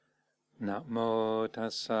Namo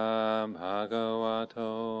tassa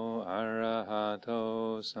bhagavato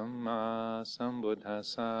arahato samma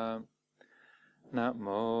sambuddhassa.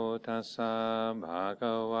 Namo tassa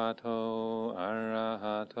bhagavato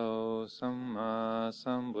arahato samma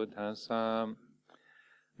sambuddhassa.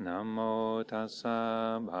 Namo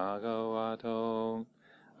tassa bhagavato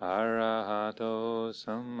arahato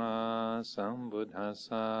samma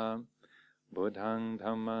sambuddhassa. Buddhang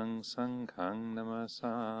dhammang sanghang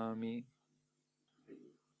namasami.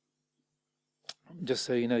 Just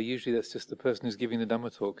so you know, usually that's just the person who's giving the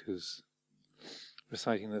Dhamma talk who's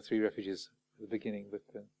reciting the three refuges at the beginning. But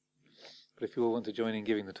if you all want to join in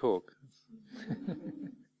giving the talk,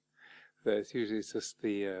 so it's usually just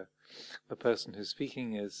the person who's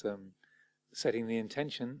speaking is setting the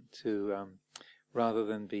intention to rather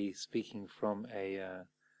than be speaking from a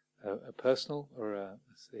personal or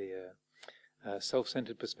a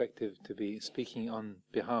self-centered perspective, to be speaking on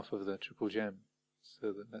behalf of the Triple Gem.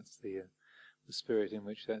 So that's the spirit in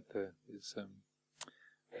which that is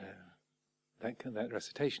that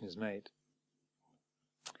recitation is made.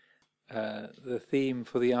 The theme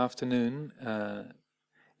for the afternoon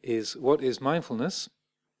is what is mindfulness.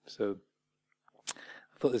 So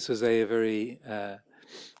I thought this was a very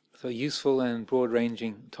useful and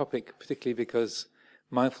broad-ranging topic, particularly because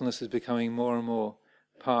mindfulness is becoming more and more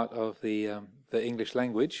part of the English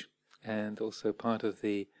language, and also part of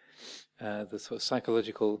the sort of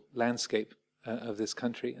psychological landscape of this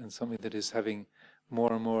country, and something that is having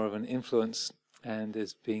more and more of an influence, and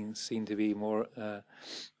is being seen to be more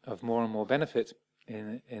of more and more benefit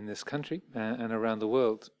in this country and around the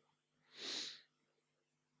world.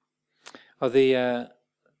 The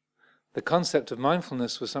concept of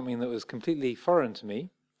mindfulness was something that was completely foreign to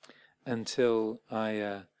me until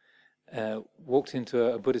I walked into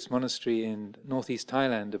a Buddhist monastery in northeast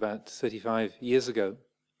Thailand about 35 years ago.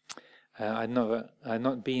 I'd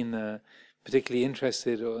not been particularly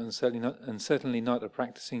interested, and certainly not a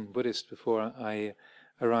practicing Buddhist before I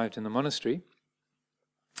arrived in the monastery.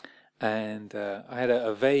 And I had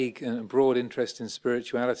a vague and broad interest in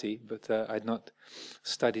spirituality, but I'd not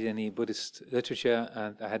studied any Buddhist literature.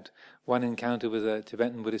 And I had one encounter with a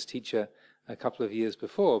Tibetan Buddhist teacher a couple of years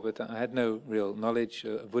before, but I had no real knowledge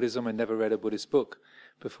of Buddhism. I never read a Buddhist book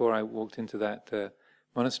before I walked into that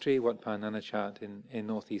monastery, Wat Pa Nanachat, in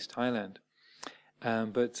northeast Thailand.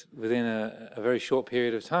 But within a very short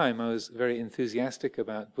period of time, I was very enthusiastic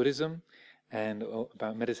about Buddhism and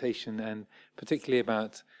about meditation, and particularly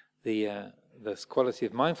about the quality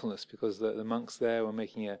of mindfulness, because the monks there were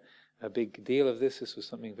making a big deal of this. This was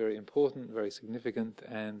something very important, very significant,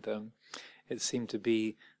 and it seemed to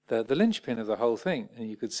be the linchpin of the whole thing. And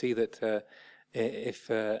you could see that if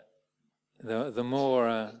the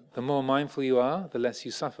more mindful you are, the less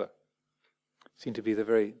you suffer. It seemed to be the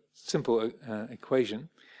very simple equation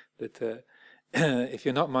that if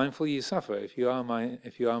you're not mindful, you suffer. If you are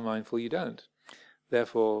mindful, you don't.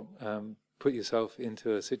 Therefore, put yourself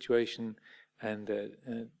into a situation and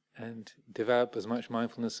develop as much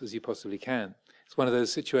mindfulness as you possibly can. It's one of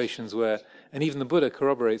those situations where, and even the Buddha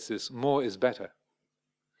corroborates this, more is better.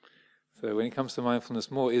 So when it comes to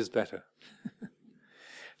mindfulness, more is better.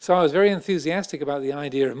 So I was very enthusiastic about the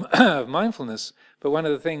idea of mindfulness, but one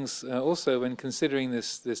of the things also when considering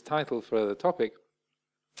this title for the topic,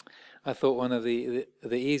 I thought one of the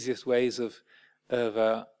easiest ways of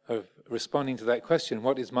responding to that question,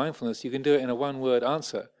 what is mindfulness, you can do it in a one-word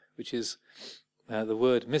answer, which is the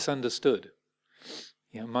word misunderstood.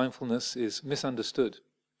 Mindfulness is misunderstood,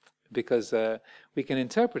 because we can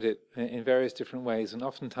interpret it in various different ways, and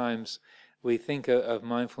oftentimes we think of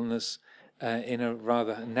mindfulness in a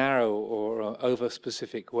rather narrow or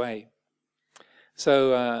over-specific way.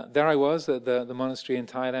 So there I was at the monastery in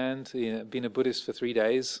Thailand, been a Buddhist for 3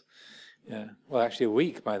 days, well actually a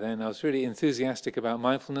week by then. I was really enthusiastic about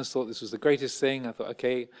mindfulness, thought this was the greatest thing. I thought,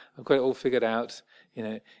 okay, I've got it all figured out.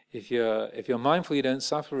 If you're mindful, you don't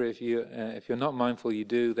suffer. If you're not mindful, you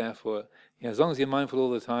do. Therefore, as long as you're mindful all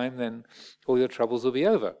the time, then all your troubles will be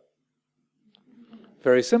over.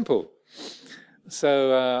 Very simple.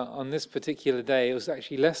 So on this particular day, it was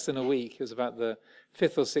actually less than a week. It was about the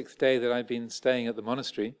 5th or 6th day that I'd been staying at the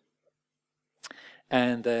monastery.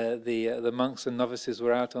 And the monks and novices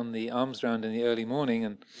were out on the alms round in the early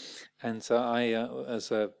morning, and so I,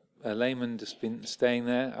 as a layman, just been staying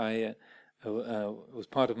there. I was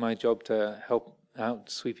part of my job to help out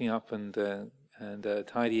sweeping up and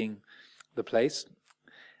tidying the place.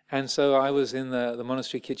 And so I was in the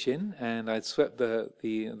monastery kitchen, and I'd swept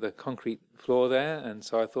the concrete floor there, and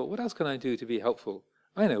so I thought, what else can I do to be helpful?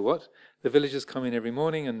 I know what. The villagers come in every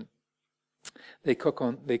morning, and they cook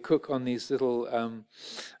on these little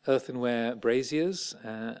earthenware braziers,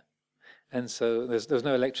 and so there's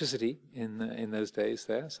no electricity in those days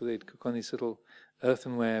there. So they'd cook on these little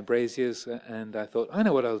earthenware braziers, and I thought, I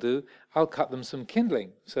know what I'll do. I'll cut them some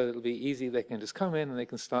kindling, so it'll be easy. They can just come in and they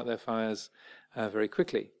can start their fires very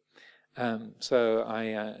quickly. So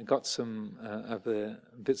I got some of the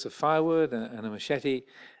bits of firewood and a machete,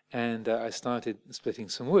 and I started splitting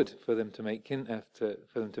some wood for them to make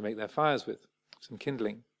their fires with, some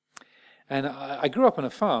kindling. And I grew up on a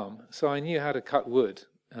farm, so I knew how to cut wood.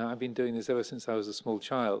 I've been doing this ever since I was a small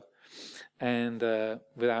child, and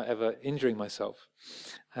without ever injuring myself.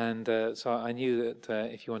 And so I knew that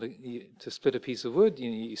if you want to split a piece of wood,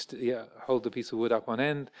 you hold the piece of wood up on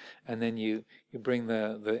end, and then you bring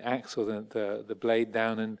the axe or the blade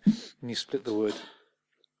down, and you split the wood,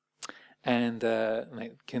 and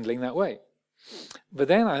make kindling that way. But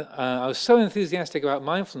then I was so enthusiastic about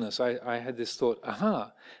mindfulness, I had this thought,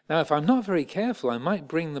 aha, now if I'm not very careful, I might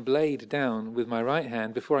bring the blade down with my right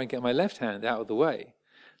hand before I get my left hand out of the way.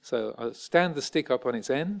 So I'll stand the stick up on its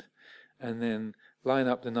end, and then line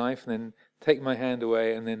up the knife, and then take my hand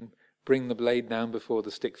away, and then bring the blade down before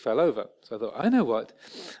the stick fell over. So I thought, I know what,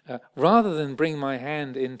 rather than bring my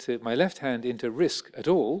left hand into risk at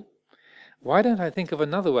all, why don't I think of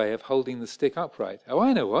another way of holding the stick upright? Oh,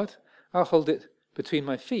 I know what. I'll hold it between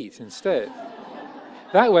my feet instead.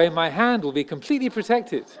 That way my hand will be completely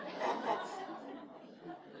protected.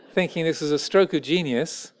 Thinking this is a stroke of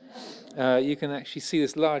genius, you can actually see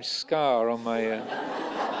this large scar on my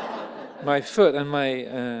my foot,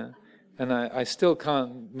 and I still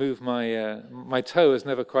can't move my toe has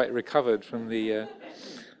never quite recovered from the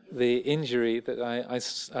injury that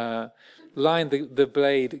I lined the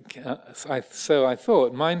blade, so I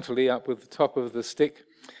thought, mindfully up with the top of the stick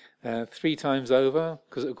 3 times over,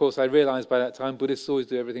 because of course I realized by that time Buddhists always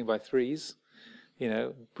do everything by threes,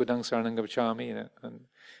 Buddhang Saranang Gacchami, and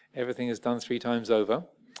everything is done 3 times over.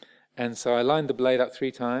 And so I lined the blade up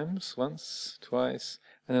 3 times, once, twice,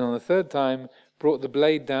 and then on the 3rd time brought the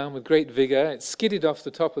blade down with great vigor. It skidded off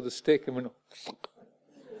the top of the stick and went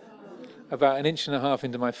about 1.5 inches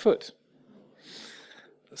into my foot.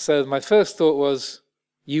 So my first thought was,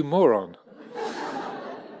 you moron.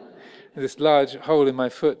 This large hole in my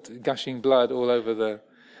foot, gushing blood all over the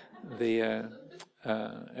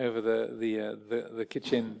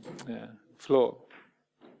kitchen floor.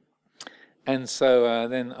 And so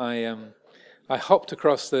then I hopped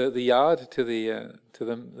across the yard to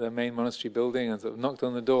the main monastery building and sort of knocked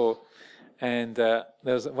on the door. And there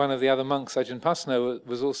was one of the other monks, Ajahn Pasno,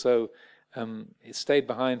 was also he stayed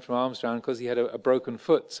behind from alms round because he had a broken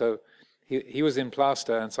foot. So he was in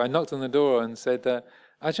plaster, and so I knocked on the door and said,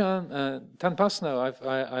 Ajahn, Tan Pasno,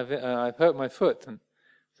 I've hurt my foot. And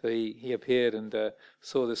so he appeared and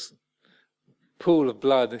saw this pool of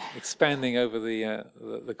blood expanding over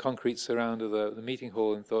the concrete surround of the meeting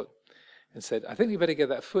hall, and said, I think we better get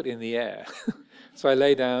that foot in the air. So I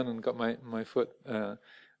lay down and got my foot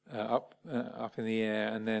up in the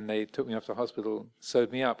air, and then they took me off to hospital, sewed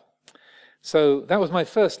me up. So that was my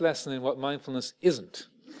first lesson in what mindfulness isn't.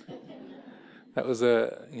 That was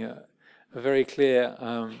a very clear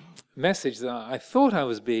message that I thought I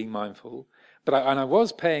was being mindful, and I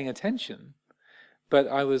was paying attention, but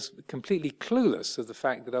I was completely clueless of the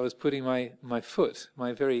fact that I was putting my foot,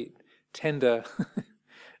 my very tender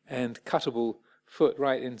and cuttable foot,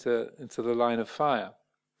 right into the line of fire.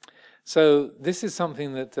 So this is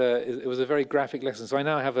something that it was a very graphic lesson. So I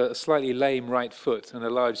now have a slightly lame right foot and a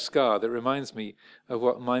large scar that reminds me of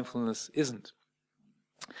what mindfulness isn't.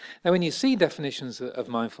 Now, when you see definitions of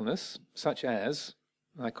mindfulness, such as,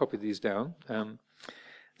 I copied these down,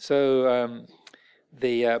 the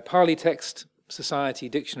Pali Text Society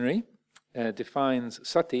Dictionary defines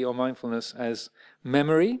sati, or mindfulness, as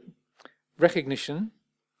memory, recognition,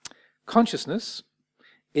 consciousness,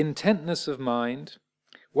 intentness of mind,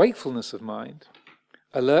 wakefulness of mind,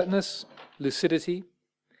 alertness, lucidity,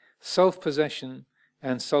 self-possession,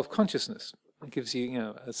 and self-consciousness. It gives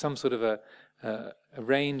you, some sort of a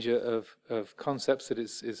range of concepts that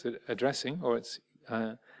is addressing, or it's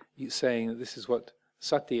saying that this is what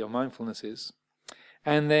sati or mindfulness is.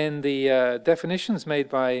 And then the definitions made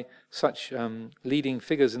by such leading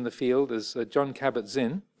figures in the field as John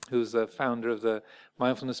Kabat-Zinn, who's the founder of the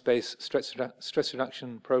mindfulness-based stress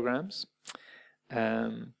reduction programs.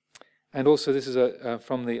 And also this is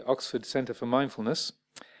from the Oxford Centre for Mindfulness.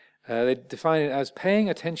 They define it as paying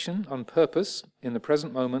attention on purpose in the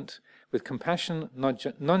present moment with compassion,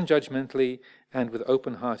 non-judgmentally, and with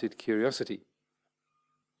open-hearted curiosity.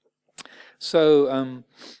 So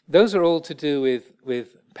those are all to do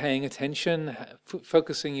with paying attention,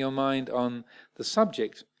 focusing your mind on the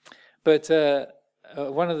subject. But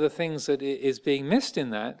one of the things that is being missed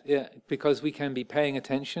in that, because we can be paying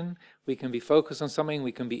attention, we can be focused on something,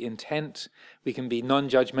 we can be intent, we can be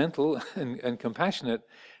non-judgmental and compassionate,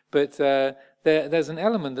 but there's an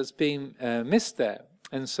element that's being missed there.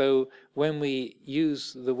 And so when we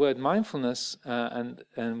use the word mindfulness and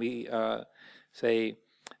we say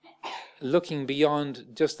looking beyond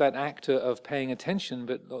just that act of paying attention,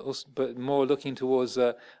 but more looking towards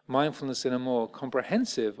mindfulness in a more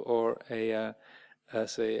comprehensive or an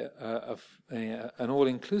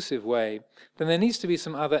all-inclusive way, then there needs to be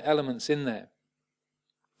some other elements in there.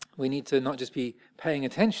 We need to not just be paying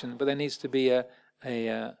attention, but there needs to be a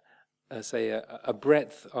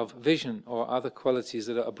breadth of vision or other qualities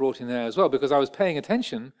that are brought in there as well. Because I was paying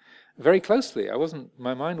attention very closely.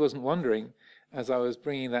 My mind wasn't wandering as I was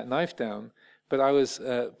bringing that knife down, but I was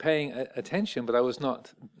paying attention, but I was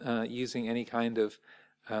not using any kind of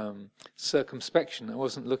circumspection. I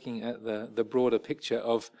wasn't looking at the broader picture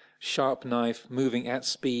of sharp knife moving at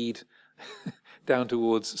speed down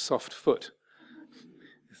towards soft foot.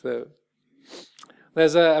 So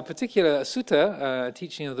there's a particular sutta,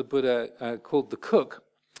 teaching of the Buddha, called the cook,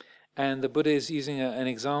 and the Buddha is using an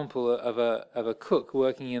example of a cook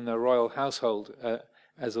working in the royal household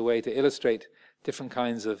as a way to illustrate different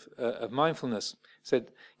kinds of mindfulness. So,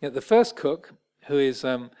 the first cook, who's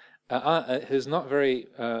not very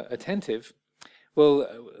attentive, will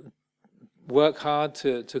work hard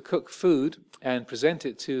to cook food and present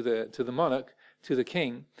it to the monarch, to the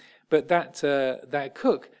king, but that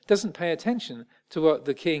cook doesn't pay attention to what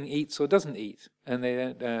the king eats or doesn't eat, and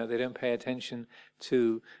they don't pay attention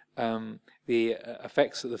to the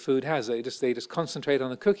effects that the food has. They just concentrate on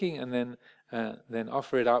the cooking and then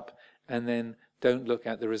offer it up, and then don't look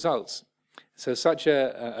at the results. So such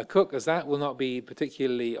a cook as that will not be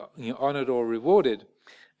particularly honored or rewarded,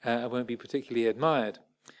 won't be particularly admired.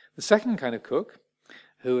 The second kind of cook,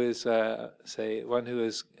 who is, one who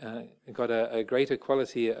has got a greater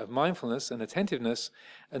quality of mindfulness and attentiveness,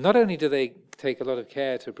 and not only do they take a lot of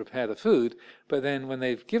care to prepare the food, but then when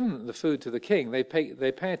they've given the food to the king, they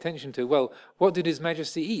pay attention to, well, what did His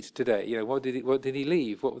Majesty eat today? What did he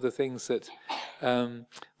leave? What were the things that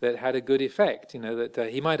that had a good effect? That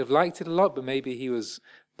he might have liked it a lot, but maybe he was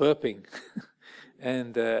burping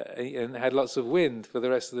and had lots of wind for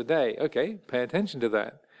the rest of the day. Okay, pay attention to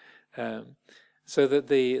that. So that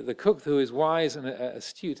the cook who is wise and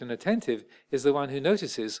astute and attentive is the one who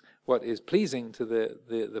notices what is pleasing to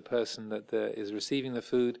the person that is receiving the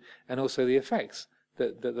food, and also the effects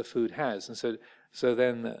that the food has. And so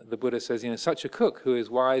then the Buddha says, such a cook who is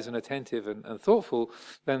wise and attentive and thoughtful,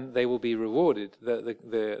 then they will be rewarded.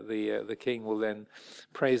 The king will then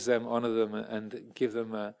praise them, honor them, and give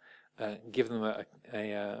them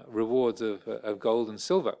rewards of gold and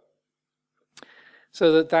silver.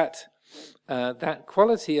 So that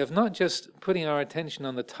quality of not just putting our attention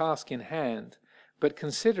on the task in hand, but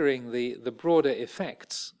considering the broader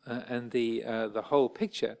effects and the whole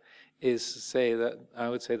picture is, I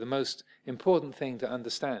would say, the most important thing to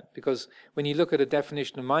understand. Because when you look at a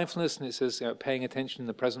definition of mindfulness and it says paying attention in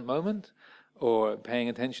the present moment, or paying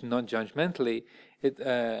attention non-judgmentally,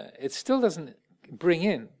 it still doesn't bring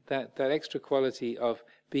in that extra quality of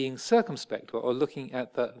being circumspect or looking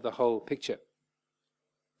at the whole picture.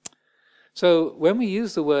 So when we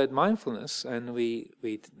use the word mindfulness, and we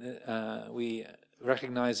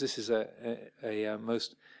recognize this is a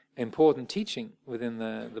most important teaching within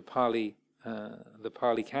the Pali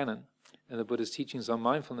canon and the Buddha's teachings on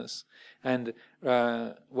mindfulness, and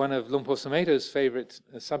one of Luang Por Sumedho's favorite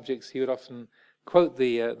subjects, he would often quote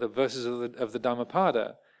the verses of the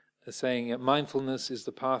Dhammapada, saying mindfulness is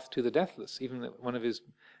the path to the deathless. Even one of his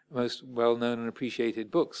most well-known and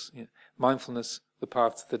appreciated books, Mindfulness, the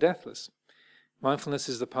Path to the Deathless. Mindfulness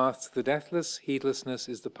is the path to the deathless, heedlessness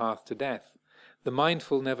is the path to death. The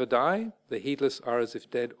mindful never die, the heedless are as if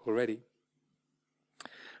dead already.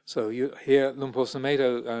 So you hear Luang Por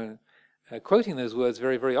Sumedho quoting those words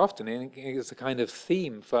very, very often. It's a kind of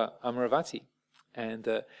theme for Amaravati. And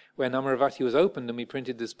when Amaravati was opened and we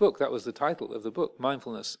printed this book, that was the title of the book,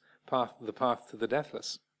 Mindfulness, the Path to the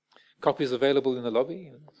Deathless. Copies available in the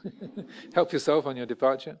lobby. Help yourself on your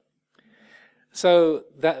departure. So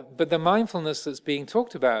but the mindfulness that's being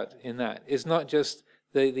talked about in that is not just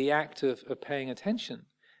the act of paying attention,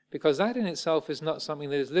 because that in itself is not something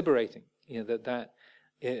that is liberating. And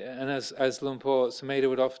as Luang Por Sumedho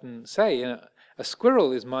would often say, a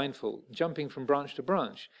squirrel is mindful, jumping from branch to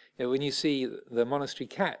branch. When you see the monastery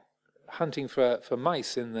cat hunting for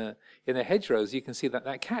mice in the hedgerows, you can see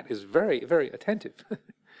that cat is very, very attentive.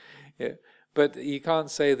 But you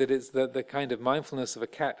can't say that it's the kind of mindfulness of a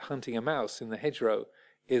cat hunting a mouse in the hedgerow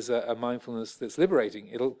is a mindfulness that's liberating.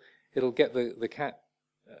 It'll get the cat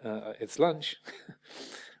its lunch,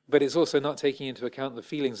 but it's also not taking into account the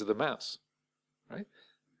feelings of the mouse, right?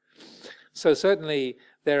 So certainly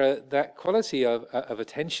there are that quality of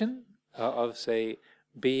attention, of say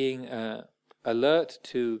being alert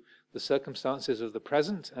to the circumstances of the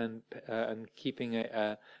present and keeping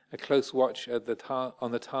a close watch at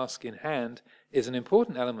on the task in hand is an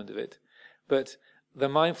important element of it. But the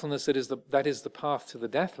mindfulness that is the path to the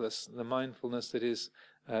deathless, the mindfulness that is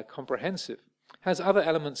comprehensive, has other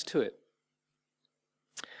elements to it.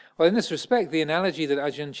 Well, in this respect, the analogy that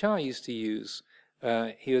Ajahn Chah used to use,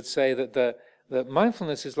 he would say that the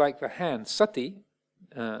mindfulness is like the hand, sati.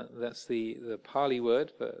 That's the Pali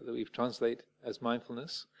word that we've translated as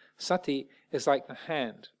mindfulness. Sati is like the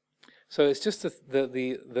hand, so it's just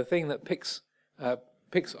the thing that picks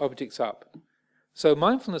objects up. So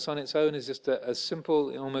mindfulness on its own is just a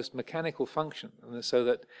simple, almost mechanical function, and so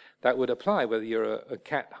that would apply whether you're a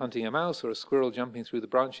cat hunting a mouse or a squirrel jumping through the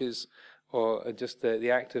branches, or just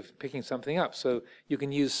the act of picking something up. So you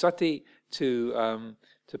can use sati to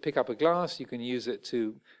pick up a glass. You can use it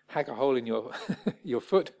to hack a hole in your your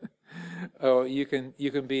foot, or you can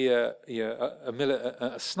be a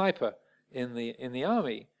sniper in the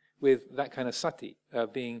army with that kind of sati,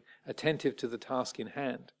 being attentive to the task in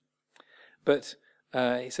hand. But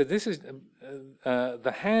he said this is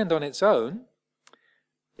the hand on its own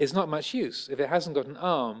is not much use if it hasn't got an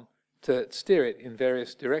arm to steer it in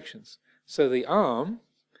various directions. So the arm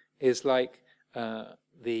is like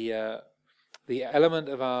the element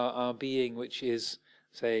of our being which is,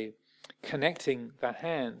 say, connecting the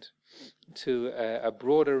hand to a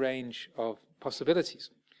broader range of possibilities.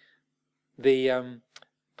 The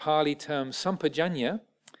Pali term sampajanya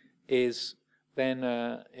is then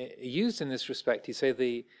used in this respect. He say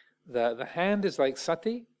the hand is like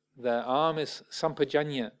sati, the arm is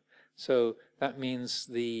sampajanya. So that means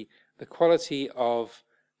the quality of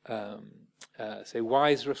say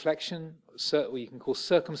wise reflection, what you can call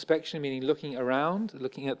circumspection, meaning looking around,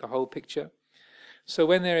 looking at the whole picture. So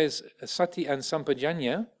when there is sati and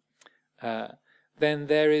sampajanya, then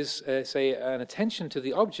there is, say, an attention to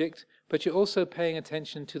the object, but you're also paying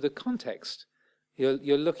attention to the context.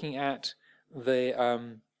 You're looking at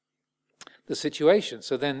the situation.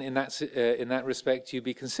 So then, in that respect, you'd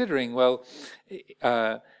be considering, well,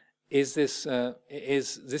 is this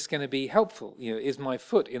going to be helpful? Is my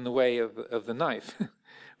foot in the way of the knife?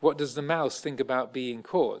 What does the mouse think about being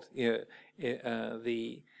caught?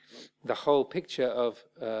 The whole picture of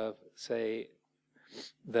say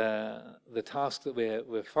the task that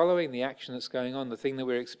we're following, the action that's going on, the thing that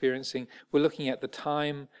we're experiencing. We're looking at the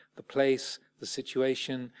time, the place, the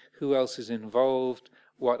situation, who else is involved,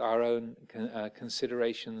 what our own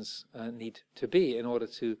considerations need to be in order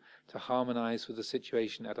to harmonize with the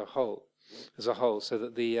situation as a whole, so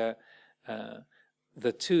that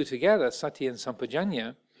the two together, sati and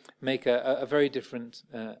sampajanya, make a very different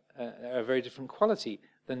quality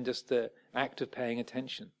than just the act of paying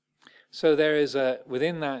attention. So there is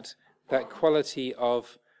within that quality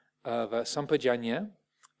of sampajanya,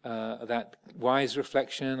 that wise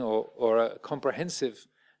reflection or a comprehensive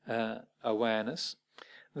awareness.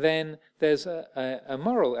 Then there's a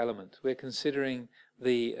moral element. We're considering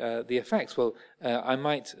the effects. Well, I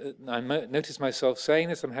might notice myself saying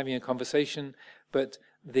this. I'm having a conversation, but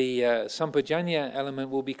the sampajanya element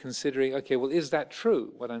will be considering, okay, well, is that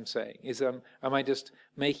true, what I'm saying? Am I just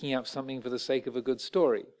making up something for the sake of a good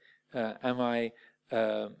story? Am I,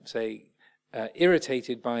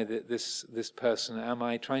 irritated by this person? Am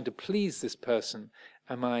I trying to please this person?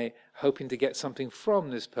 Am I hoping to get something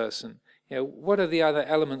from this person? What are the other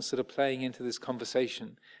elements that are playing into this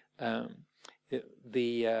conversation?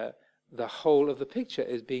 The whole of the picture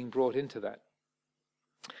is being brought into that.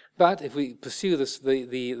 But if we pursue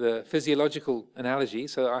the physiological analogy,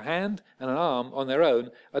 so our hand and an arm on their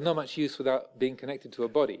own are not much use without being connected to a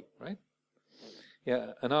body, right?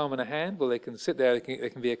 Yeah, an arm and a hand, well, they can sit there, they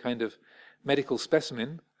can be a kind of medical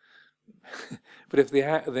specimen. But if the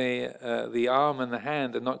arm and the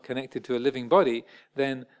hand are not connected to a living body,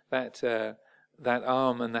 then that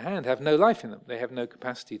arm and the hand have no life in them. They have no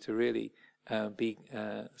capacity to really be,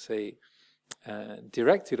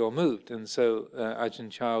 directed or moved. And so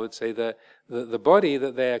Ajahn Chah would say that the body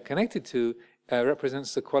that they are connected to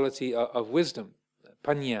represents the quality of wisdom,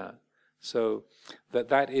 panya. So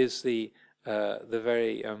that is the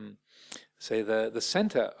very the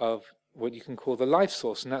center of what you can call the life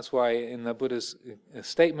source. And that's why in the Buddha's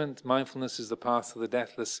statement, mindfulness is the path to the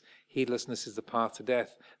deathless, heedlessness is the path to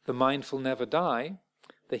death. The mindful never die.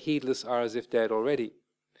 the heedless are as if dead already.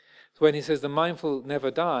 So when he says the mindful never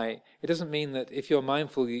die, it doesn't mean that if you're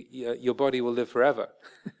mindful, your body will live forever.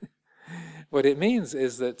 What it means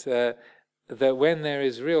is that that when there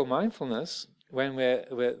is real mindfulness, when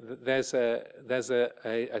there's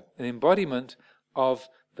an embodiment of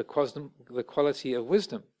the quality of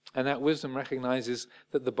wisdom, and that wisdom recognizes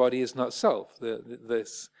that the body is not self.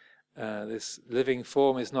 This living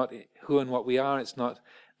form is not who and what we are. It's not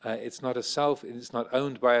a self. It's not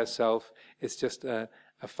owned by a self. It's just a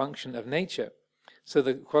function of nature. So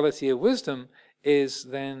the quality of wisdom is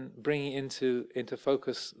then bringing into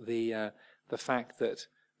focus the fact that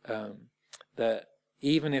that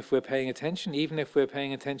even if we're paying attention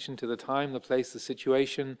to the time, the place, the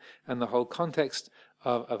situation, and the whole context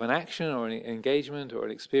of an action or an engagement or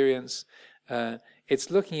an experience, it's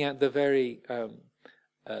looking at the very,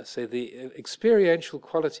 say, the experiential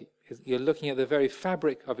quality. You're looking at the very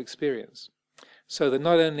fabric of experience. So that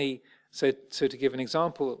not only, so to give an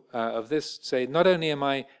example of this, say, not only am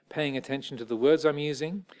I paying attention to the words I'm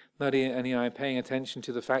using, not only am I paying attention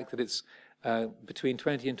to the fact that it's between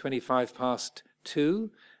 20 and 25 past 2,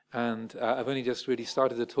 and I've only just really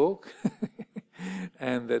started to talk,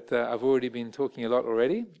 and that I've already been talking a lot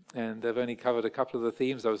already, and I've only covered a couple of the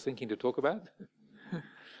themes I was thinking to talk about.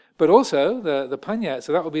 But also the panya,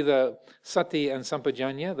 so that will be the sati and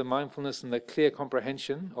sampajanya, the mindfulness and the clear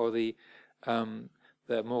comprehension, or the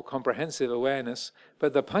more comprehensive awareness.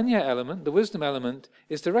 But the panya element, the wisdom element,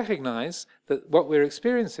 is to recognize that what we're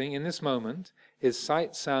experiencing in this moment is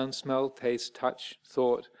sight, sound, smell, taste, touch,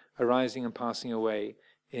 thought, arising and passing away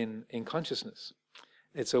in consciousness.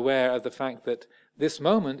 It's aware of the fact that this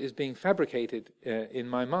moment is being fabricated in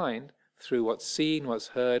my mind through what's seen, what's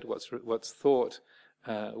heard, what's thought,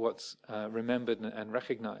 what's remembered and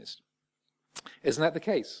recognized. Isn't that the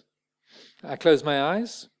case? I close my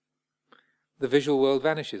eyes, the visual world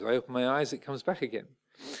vanishes. I open my eyes, it comes back again.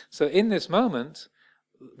 So in this moment,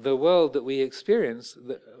 the world that we experience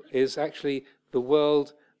is actually the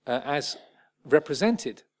world as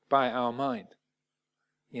represented by our mind.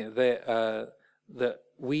 That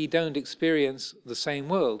we don't experience the same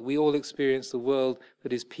world. We all experience the world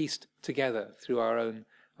that is pieced together through our own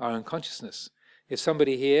consciousness. If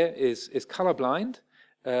somebody here is colorblind,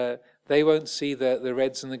 they won't see the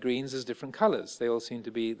reds and the greens as different colors. They all seem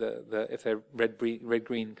to be if they're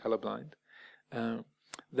red-green colorblind,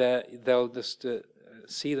 they'll just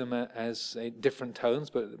see them as different tones,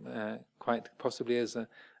 but quite possibly as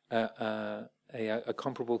a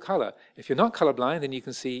comparable color. If you're not colorblind, then you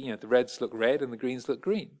can see, the reds look red and the greens look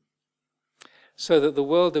green. So that the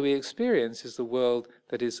world that we experience is the world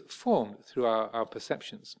that is formed through our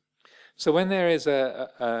perceptions. So when there is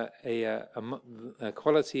a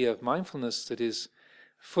quality of mindfulness that is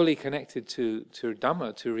fully connected to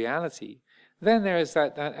Dhamma, to reality, then there is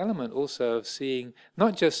that element also of seeing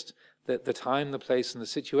not just the time, the place, and the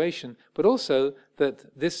situation, but also that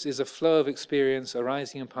this is a flow of experience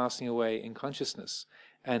arising and passing away in consciousness.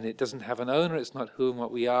 And it doesn't have an owner, it's not who and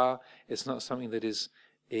what we are, it's not something that is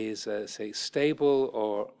say,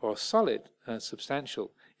 stable or solid,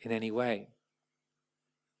 substantial in any way.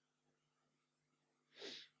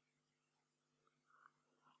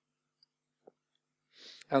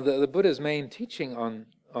 And the Buddha's main teaching on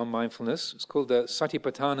mindfulness is called the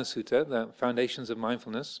Satipatthana Sutta, the Foundations of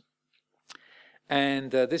Mindfulness.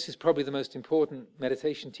 And this is probably the most important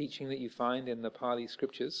meditation teaching that you find in the Pali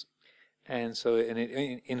scriptures. And so it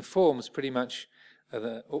informs pretty much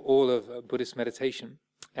all of Buddhist meditation.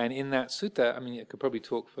 And in that sutta, I could probably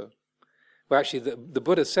talk for... Well, actually, the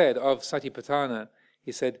Buddha said of Satipatthana,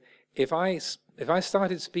 he said, if I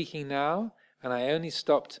started speaking now, and I only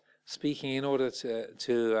stopped speaking in order to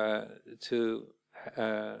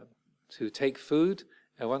take food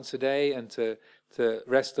once a day and to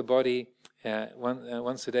rest the body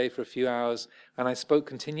once a day for a few hours, and I spoke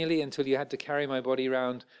continually until you had to carry my body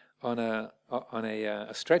around on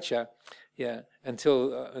a stretcher,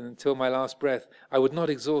 until my last breath, I would not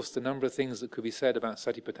exhaust the number of things that could be said about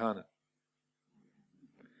Satipatthana.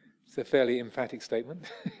 It's a fairly emphatic statement.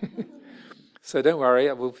 So don't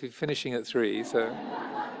worry, we'll be finishing at 3. So,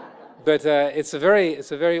 but it's a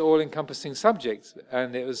very all-encompassing subject,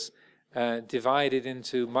 and it was divided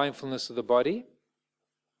into mindfulness of the body,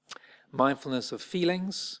 mindfulness of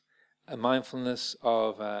feelings, a mindfulness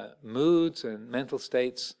of moods and mental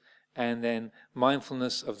states, and then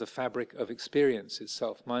mindfulness of the fabric of experience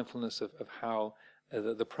itself, mindfulness of how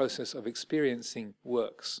the process of experiencing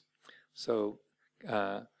works. So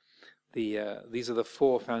these are the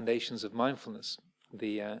 4 foundations of mindfulness.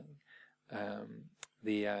 The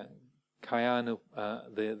the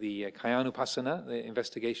Kayanupassana, the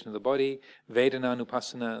investigation of the body,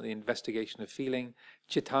 Vedananupassana, the investigation of feeling,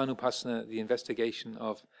 Chittanupassana, the investigation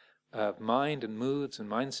of mind and moods and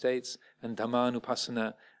mind states, and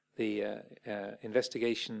Dhammanupassana, the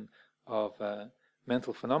investigation of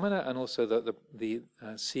mental phenomena, and also the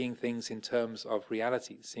seeing things in terms of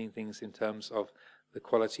reality, seeing things in terms of the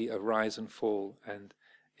quality of rise and fall, and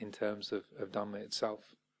in terms of Dhamma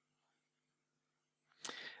itself.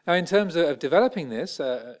 Now, in terms of developing this,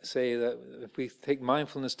 say that if we take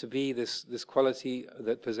mindfulness to be this quality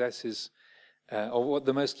that possesses, or what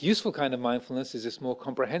the most useful kind of mindfulness is, this more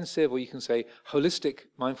comprehensive, or you can say holistic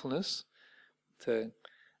mindfulness, to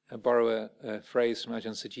borrow a phrase from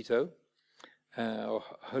Ajahn Sucitto, or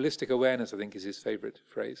holistic awareness, I think, is his favorite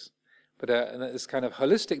phrase. But this kind of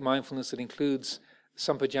holistic mindfulness that includes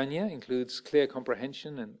sampajanya, includes clear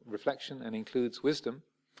comprehension and reflection, and includes wisdom,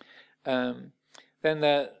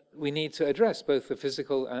 then we need to address both the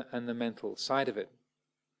physical and the mental side of it.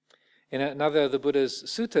 In another of the Buddha's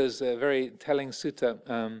suttas, a very telling sutta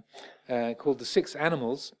called The Six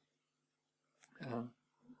Animals,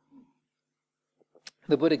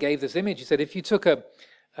 the Buddha gave this image. He said, if you took a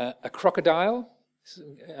crocodile,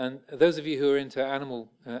 and those of you who are into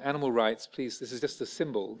animal rights, please, this is just a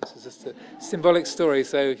symbol. This is just a symbolic story.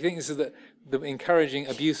 So if you think this is the encouraging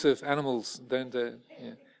abuse of animals, don't...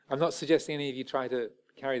 I'm not suggesting any of you try to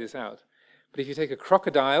carry this out. But if you take a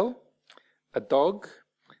crocodile, a dog,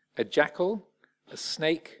 a jackal, a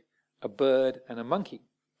snake, a bird, and a monkey.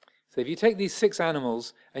 So if you take these six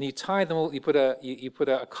animals and you tie them all, you put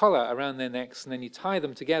a collar around their necks, and then you tie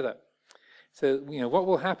them together. So what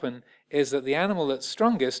will happen is that the animal that's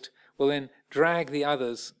strongest will then drag the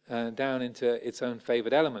others down into its own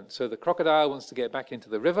favored element. So the crocodile wants to get back into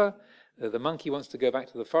the river. The monkey wants to go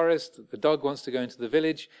back to the forest, the dog wants to go into the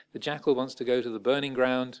village, the jackal wants to go to the burning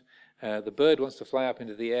ground, the bird wants to fly up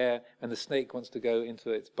into the air, and the snake wants to go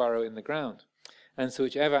into its burrow in the ground. And so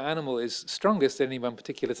whichever animal is strongest at any one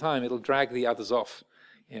particular time, it'll drag the others off.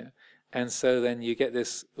 And so then you get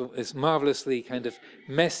this marvelously kind of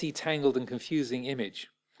messy, tangled, and confusing image.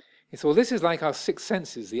 So well, this is like our six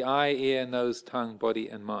senses, the eye, ear, nose, tongue, body,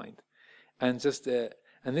 and mind. And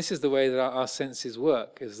this is the way that our senses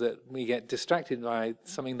work, is that we get distracted by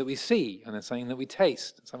something that we see, and then something that we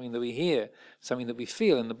taste, something that we hear, something that we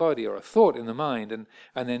feel in the body, or a thought in the mind, and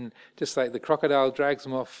then just like the crocodile drags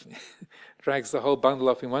them off, drags the whole bundle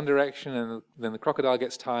off in one direction, and then the crocodile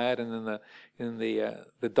gets tired, and then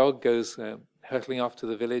the dog goes hurtling off to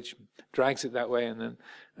the village, drags it that way, and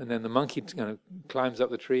then the monkey climbs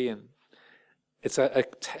up the tree, and it's a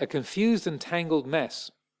confused and tangled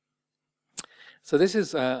mess. So this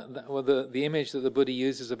is the image that the Buddha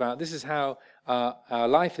uses about, this is how our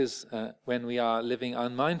life is when we are living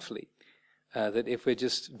unmindfully. That if we're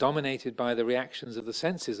just dominated by the reactions of the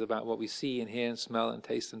senses about what we see and hear and smell and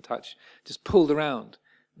taste and touch, just pulled around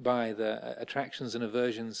by the attractions and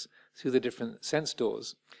aversions through the different sense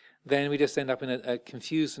doors, then we just end up in a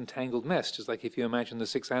confused and tangled mess, just like if you imagine the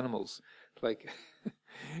six animals. Like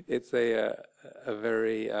it's a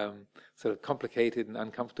very sort of complicated and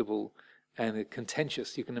uncomfortable and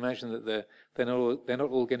contentious. You can imagine that they're not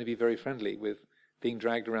all going to be very friendly with being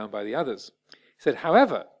dragged around by the others. He said,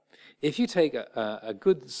 however, if you take a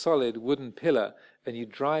good solid wooden pillar and you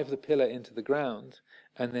drive the pillar into the ground,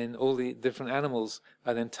 and then all the different animals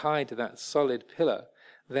are then tied to that solid pillar,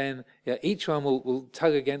 then each one will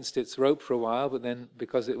tug against its rope for a while, but then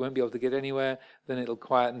because it won't be able to get anywhere, then it'll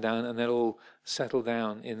quieten down and they'll all settle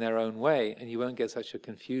down in their own way, and you won't get such a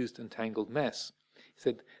confused and tangled mess. He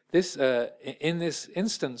said, in this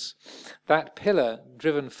instance, that pillar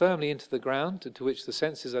driven firmly into the ground, to which the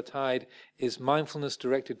senses are tied, is mindfulness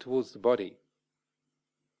directed towards the body.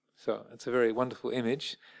 So it's a very wonderful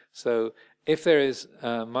image. So if there is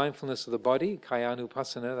mindfulness of the body,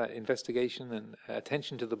 kayanupassana, that investigation and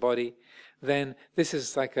attention to the body, then this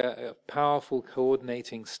is like a powerful,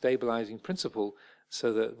 coordinating, stabilizing principle,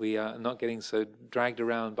 so that we are not getting so dragged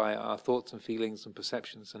around by our thoughts and feelings and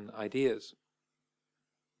perceptions and ideas.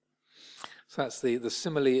 So that's the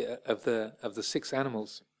simile of the six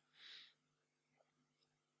animals.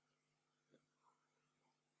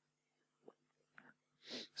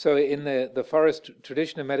 So in the forest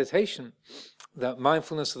tradition of meditation, the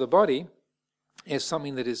mindfulness of the body is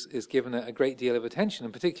something that is given a great deal of attention,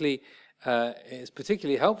 and particularly it's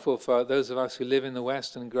particularly helpful for those of us who live in the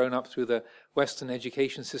West and grown up through the Western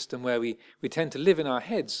education system, where we tend to live in our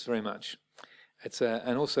heads very much.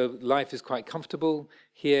 And also life is quite comfortable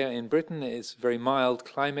here in Britain. It's very mild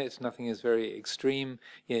climate, nothing is very extreme.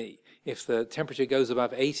 If the temperature goes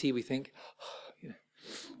above 80, we think,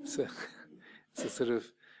 it's a sort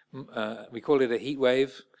of We call it a heat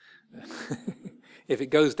wave. If it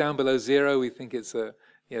goes down below zero, we think it's an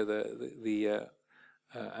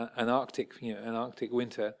Arctic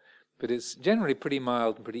winter. But it's generally pretty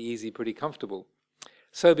mild and pretty easy, pretty comfortable.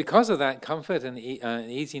 So because of that comfort and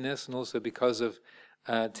easiness, and also because of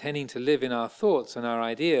tending to live in our thoughts and our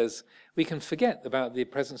ideas, we can forget about the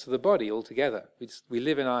presence of the body altogether. We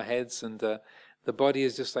live in our heads, and the body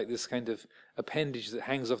is just like this kind of appendage that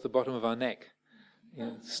hangs off the bottom of our neck.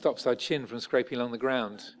 Stops our chin from scraping along the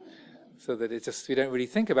ground, so that we don't really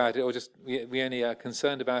think about it, or just we only are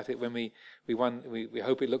concerned about it when we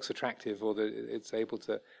hope it looks attractive, or that it's able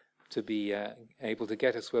to be able to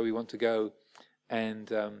get us where we want to go,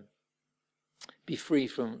 and be free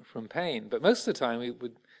from pain. But most of the time we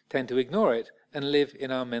would tend to ignore it and live in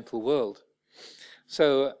our mental world.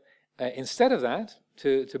 So instead of that,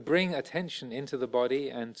 to bring attention into the body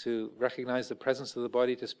and to recognize the presence of the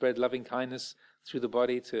body, to spread loving kindness through the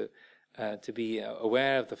body, to be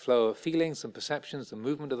aware of the flow of feelings and perceptions, the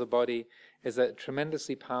movement of the body, is a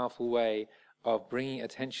tremendously powerful way of bringing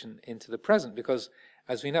attention into the present. Because,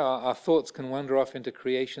 as we know, our thoughts can wander off into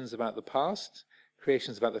creations about the past,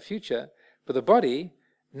 creations about the future, but the body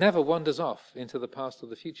never wanders off into the past or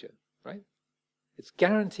the future, right? It's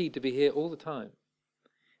guaranteed to be here all the time.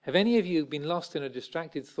 Have any of you been lost in a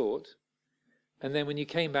distracted thought, and then when you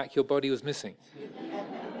came back, your body was missing?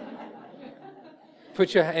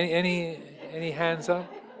 Put your any hands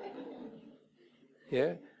up.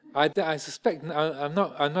 Yeah, I suspect I'm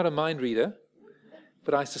not a mind reader,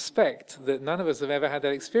 but I suspect that none of us have ever had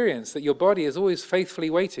that experience. That your body is always faithfully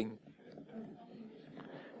waiting.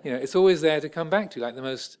 It's always there to come back to, like the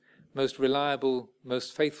most reliable,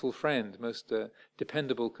 most faithful friend, most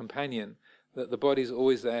dependable companion. That the body is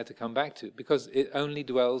always there to come back to, because it only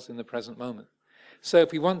dwells in the present moment. So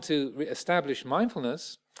if we want to establish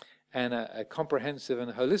mindfulness, and a comprehensive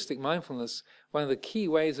and holistic mindfulness, one of the key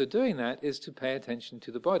ways of doing that is to pay attention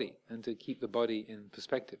to the body and to keep the body in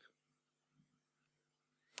perspective.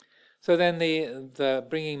 So then the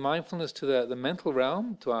bringing mindfulness to the mental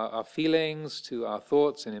realm, to our feelings, to our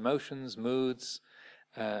thoughts and emotions, moods,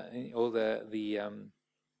 all the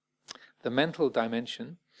mental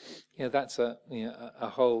dimension, that's a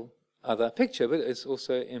whole other picture. But it's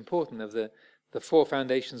also important of the four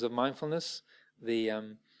foundations of mindfulness.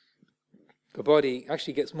 The body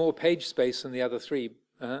actually gets more page space than the other three,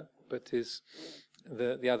 but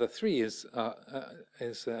the other three is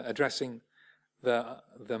addressing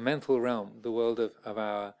the mental realm, the world of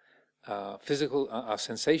our physical, our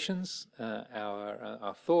sensations,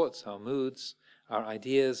 our thoughts, our moods, our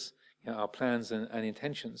ideas, our plans and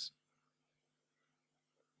intentions.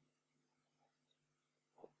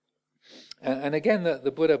 And again,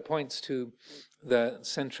 the Buddha points to the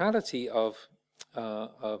centrality of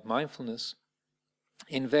mindfulness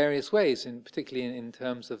in various ways, particularly in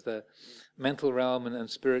terms of the mental realm and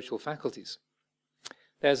spiritual faculties.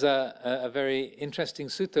 There's a very interesting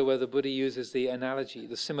sutta where the Buddha uses the analogy,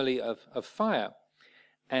 the simile of fire,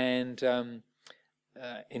 and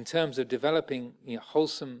in terms of developing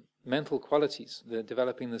wholesome mental qualities,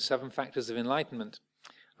 developing the 7 factors of enlightenment.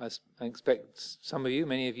 I expect some of you,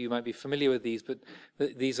 many of you might be familiar with these, but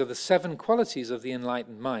these are the 7 qualities of the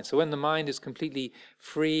enlightened mind. So when the mind is completely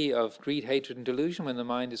free of greed, hatred, and delusion, when the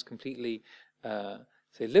mind is completely,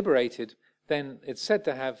 liberated, then it's said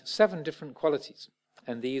to have 7 different qualities.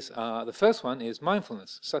 And these are, the first one is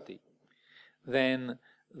mindfulness, sati. Then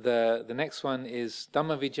the next one is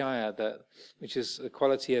Dhammavijaya, which is a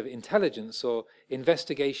quality of intelligence or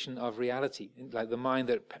investigation of reality, like the mind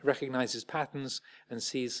that recognizes patterns and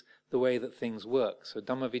sees the way that things work. So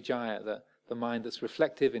Dhammavijaya, the mind that's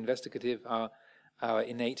reflective, investigative, our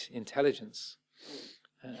innate intelligence.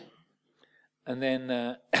 And then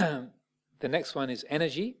the next one is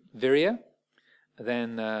energy, virya.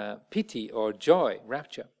 Then piti, or joy,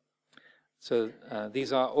 rapture. So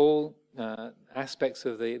these are all aspects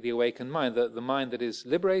of the awakened mind. The mind that is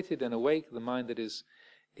liberated and awake, the mind that is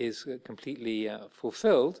completely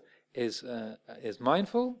fulfilled, is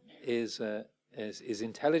mindful, is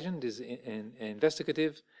intelligent, is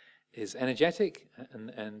investigative, is energetic,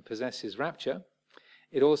 and possesses rapture.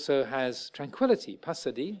 It also has tranquility,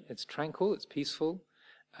 passaddhi. It's tranquil, it's peaceful.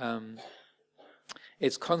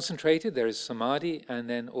 It's concentrated, there is samadhi, and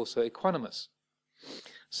then also equanimous.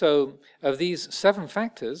 So of these 7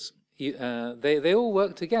 factors, they all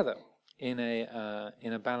work together in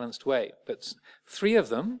a balanced way. But 3 of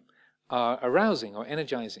them are arousing or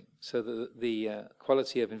energizing. So the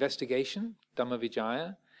quality of investigation,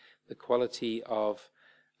 Dhammavijaya, the quality of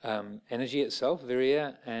energy itself,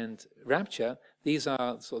 virya, and rapture, these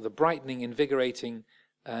are sort of the brightening, invigorating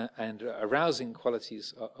and arousing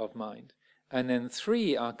qualities of mind. And then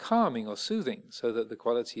 3 are calming or soothing, so that the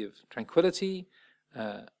quality of tranquility,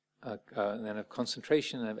 and then of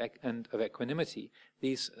concentration and of equanimity.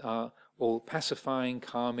 These are all pacifying,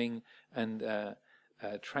 calming, and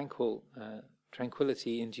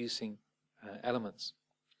tranquility-inducing elements.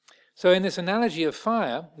 So in this analogy of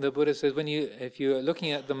fire, the Buddha says, if you're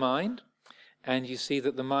looking at the mind, and you see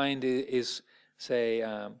that the mind is say,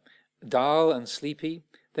 dull and sleepy,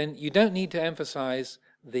 then you don't need to emphasize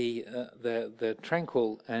the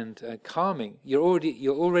tranquil and calming. You're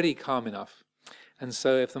already calm enough. And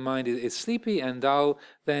so if the mind is sleepy and dull,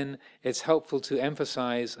 then it's helpful to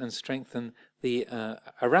emphasize and strengthen the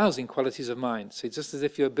arousing qualities of mind. So just as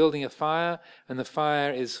if you're building a fire, and the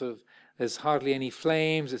fire is sort of, there's hardly any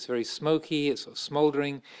flames, it's very smoky, it's sort of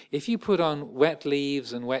smoldering. If you put on wet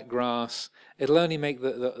leaves and wet grass, it'll only make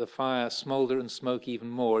the fire smolder and smoke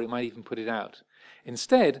even more. It might even put it out.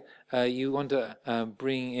 Instead, you want to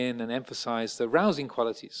bring in and emphasize the rousing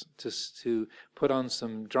qualities, to put on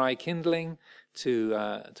some dry kindling,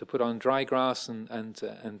 to put on dry grass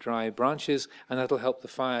and dry branches, and that'll help the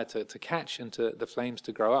fire to catch and the flames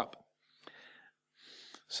to grow up.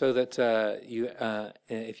 So that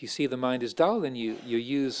if you see the mind is dull, then you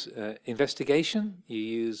use investigation, you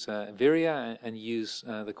use virya, and use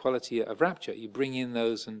the quality of rapture. You bring in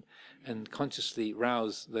those and consciously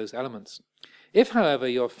rouse those elements. If, however,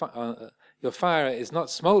 your fire is not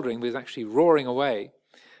smouldering, but is actually roaring away,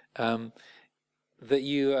 that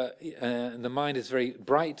the mind is very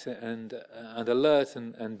bright and alert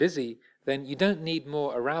and busy, then you don't need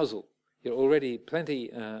more arousal. You're already plenty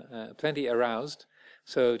aroused.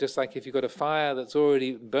 So just like if you've got a fire that's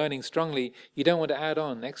already burning strongly, you don't want to add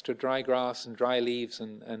on extra dry grass and dry leaves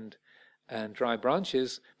and dry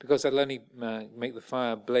branches, because that'll only make the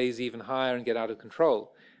fire blaze even higher and get out of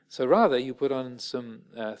control. So rather, you put on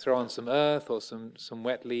throw on some earth or some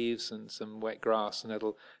wet leaves and some wet grass, and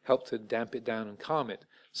it'll help to damp it down and calm it.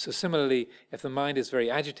 So similarly, if the mind is very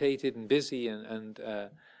agitated and busy and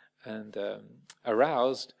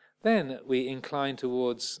aroused, then we incline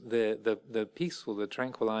towards the peaceful, the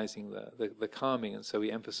tranquilizing, the calming, and so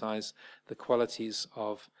we emphasize the qualities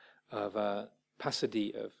of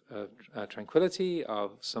passaddhi, of tranquility,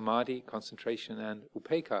 of samadhi, concentration, and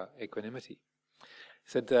upekkha, equanimity. He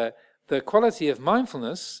said the quality of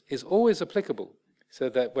mindfulness is always applicable, so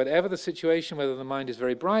that whatever the situation, whether the mind is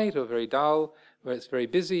very bright or very dull, whether it's very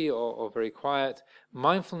busy or very quiet,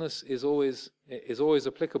 mindfulness is always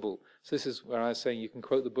applicable. So this is where I was saying, you can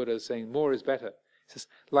quote the Buddha as saying, more is better. He says,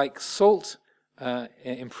 like salt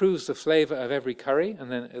improves the flavor of every curry,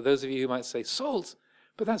 and then those of you who might say, salt,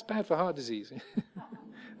 but that's bad for heart disease.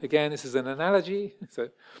 Again, this is an analogy, so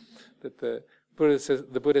that the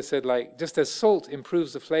Buddha said, like, just as salt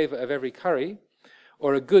improves the flavor of every curry,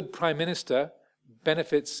 or a good prime minister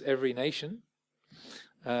benefits every nation,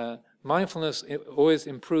 mindfulness always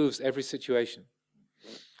improves every situation.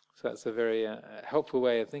 So that's a very helpful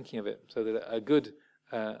way of thinking of it. So that a good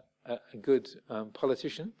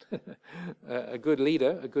politician, a good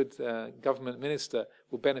leader, a good government minister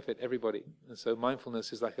will benefit everybody. And so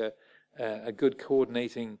mindfulness is like a good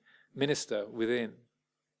coordinating minister within.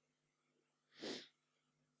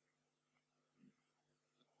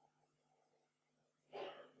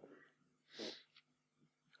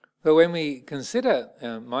 But when we consider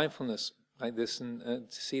mindfulness like this, and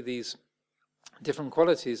to see these different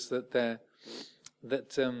qualities, that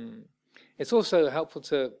it's also helpful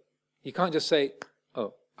to, you can't just say,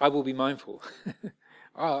 oh, I will be mindful.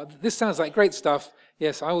 Oh, this sounds like great stuff.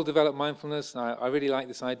 Yes, I will develop mindfulness. I really like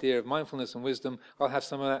this idea of mindfulness and wisdom. I'll have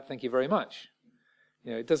some of that, thank you very much.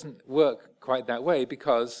 It doesn't work quite that way,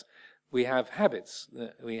 because we have habits.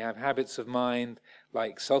 We have habits of mind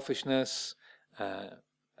like selfishness,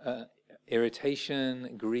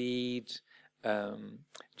 irritation, greed,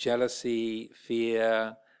 jealousy,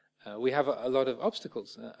 fear. We have a lot of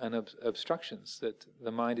obstacles and obstructions that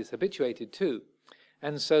the mind is habituated to.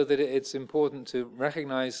 And so that it's important to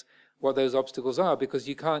recognize what those obstacles are, because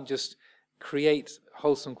you can't just create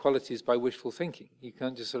wholesome qualities by wishful thinking. You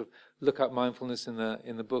can't just sort of look up mindfulness in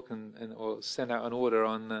the book or send out an order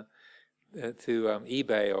on to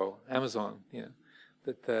eBay or Amazon.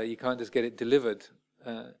 That you can't just get it delivered.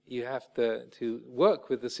 You have to work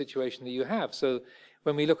with the situation that you have. So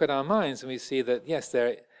when we look at our minds and we see that, yes,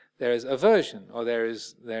 there is aversion, or there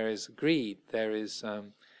is greed, there is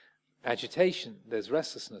agitation, there's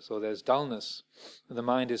restlessness, or there's dullness, and the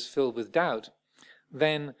mind is filled with doubt,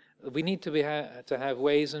 then we need to have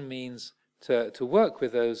ways and means to work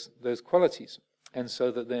with those qualities. And so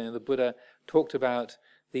that the Buddha talked about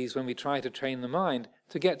when we try to train the mind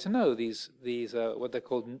to get to know these what they're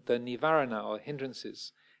called the nivarana, or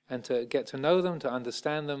hindrances, and to get to know them, to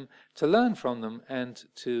understand them, to learn from them, and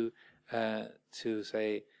to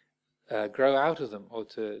say grow out of them, or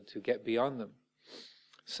to get beyond them.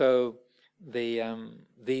 So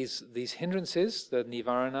these hindrances, the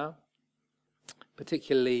nivarana,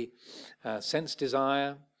 particularly sense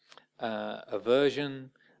desire,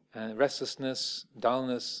 aversion, restlessness,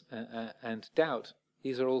 dullness, and doubt.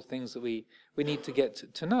 These are all things that we need to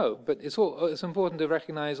get to know. But it's important to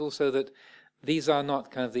recognize also that these are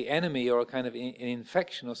not kind of the enemy, or a kind of an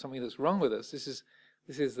infection, or something that's wrong with us. This is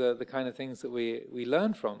the kind of things that we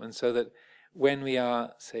learn from. And so that when we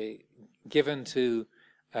are, say, given to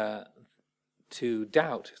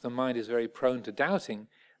doubt, if the mind is very prone to doubting,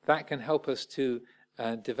 that can help us to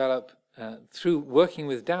develop, through working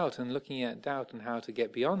with doubt and looking at doubt and how to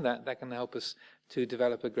get beyond that, that can help us to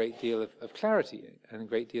develop a great deal of clarity and a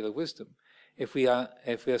great deal of wisdom. If we are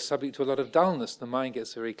subject to a lot of dullness, the mind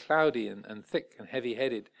gets very cloudy and thick and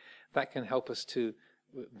heavy-headed. That can help us to,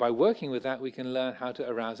 by working with that, we can learn how to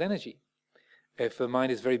arouse energy. If the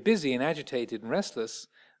mind is very busy and agitated and restless,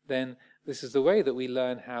 then this is the way that we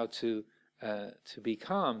learn how to be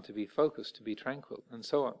calm, to be focused, to be tranquil, and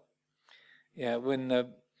so on. Yeah, when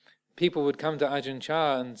people would come to Ajahn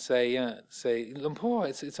Chah and say, Lumpur,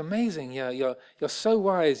 it's amazing. Yeah, you're so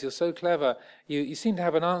wise. You're so clever. You seem to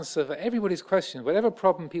have an answer for everybody's question. Whatever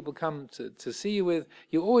problem people come to see you with,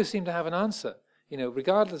 you always seem to have an answer.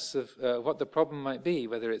 Regardless of what the problem might be,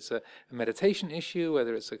 whether it's a meditation issue,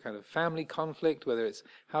 whether it's a kind of family conflict, whether it's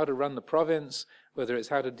how to run the province, whether it's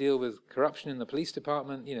how to deal with corruption in the police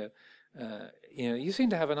department. You seem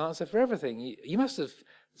to have an answer for everything. You must have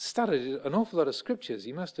studied an awful lot of scriptures.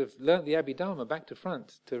 You must have learnt the Abhidharma back to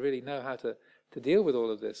front to really know how to deal with all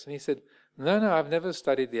of this. And he said, no, I've never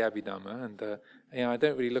studied the Abhidharma, and I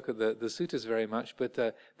don't really look at the suttas very much, but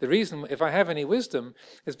the reason, if I have any wisdom,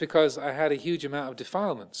 is because I had a huge amount of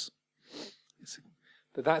defilements.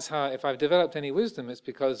 But that's how, if I've developed any wisdom, it's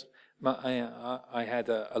because I had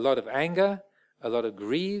a lot of anger, a lot of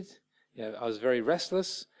greed, I was very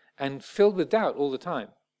restless, and filled with doubt all the time.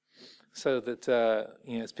 So that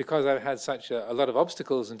it's because I've had such a lot of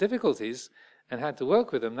obstacles and difficulties and had to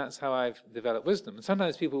work with them. That's how I've developed wisdom. And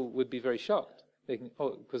sometimes people would be very shocked,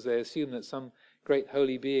 because they assume that some great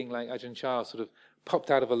holy being like Ajahn Chah sort of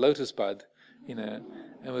popped out of a lotus bud, and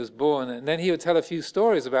was born. And then he would tell a few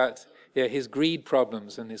stories about his greed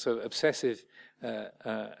problems and his sort of obsessive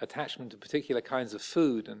attachment to particular kinds of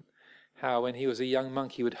food, and how when he was a young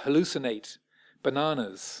monk he would hallucinate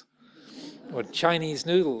bananas or Chinese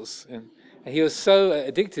noodles, and he was so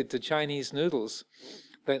addicted to Chinese noodles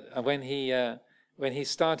that when he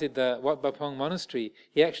started the Wat Bapong monastery,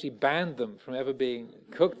 he actually banned them from ever being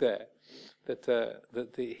cooked there.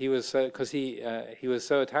 He was so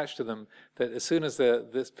attached to them that as soon as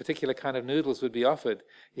this particular kind of noodles would be offered,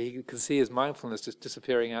 he could see his mindfulness just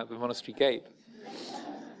disappearing out the monastery gate.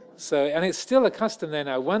 So, and it's still a custom there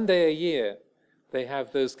now. One day a year, they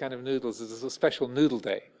have those kind of noodles as a special noodle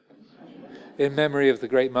day, in memory of the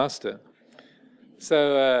great master.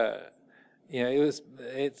 So,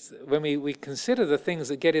 it's when we consider the things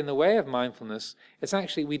that get in the way of mindfulness, it's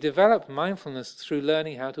actually, we develop mindfulness through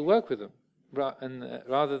learning how to work with them. And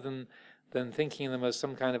rather than thinking of them as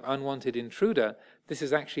some kind of unwanted intruder, this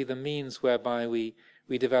is actually the means whereby we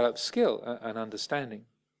develop skill and understanding.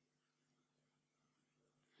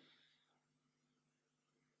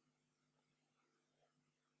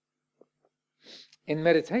 In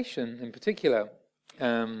meditation, in particular,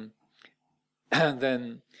 then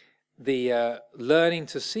the learning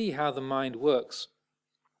to see how the mind works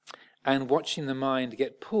and watching the mind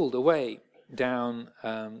get pulled away down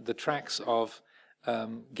the tracks of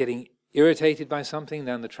getting irritated by something,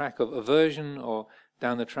 down the track of aversion, or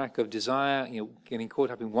down the track of desire, getting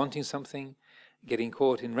caught up in wanting something, getting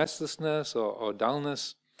caught in restlessness or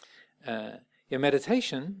dullness. Your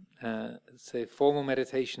meditation, say formal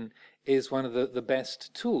meditation, is one of the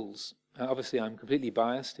best tools. Obviously, I'm completely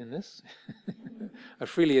biased in this. I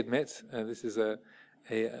freely admit this is a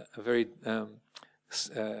very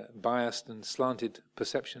biased and slanted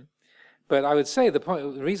perception. But I would say the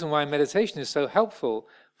reason why meditation is so helpful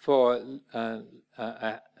for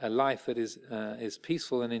a life that is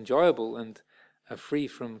peaceful and enjoyable and free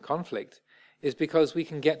from conflict is because we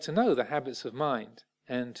can get to know the habits of mind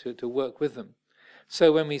and to work with them.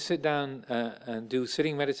 So when we sit down and do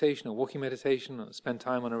sitting meditation or walking meditation or spend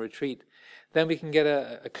time on a retreat, then we can get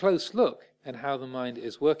a close look at how the mind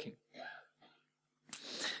is working.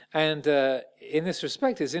 And in this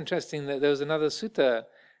respect, it's interesting that there was another sutta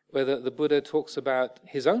where the Buddha talks about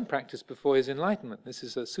his own practice before his enlightenment. This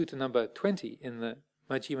is Sutta number 20 in the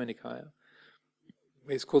Majjhima Nikaya.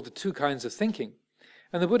 It's called the two kinds of thinking.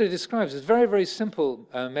 And the Buddha describes this very, very simple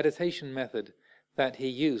meditation method that he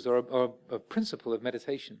used, or a principle of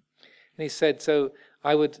meditation. And he said, so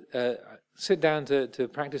I would sit down to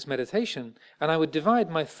practice meditation, and I would divide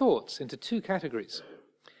my thoughts into two categories.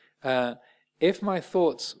 If my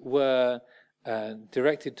thoughts were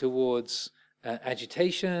directed towards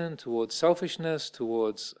agitation, towards selfishness,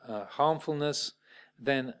 towards harmfulness,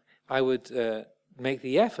 then I would make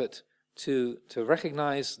the effort to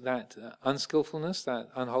recognize that unskillfulness, that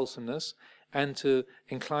unwholesomeness, and to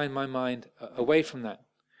incline my mind away from that.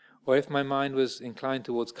 Or if my mind was inclined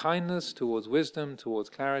towards kindness, towards wisdom, towards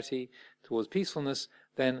clarity, towards peacefulness,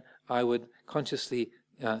 then I would consciously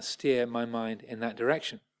steer my mind in that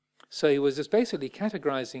direction. So he was just basically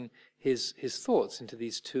categorizing his thoughts into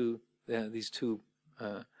these two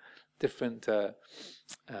different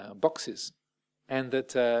boxes, and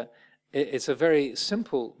that it's a very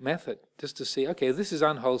simple method just to see, okay, this is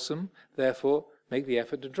unwholesome, therefore make the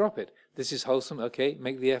effort to drop it. This is wholesome, okay,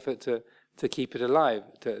 make the effort to keep it alive,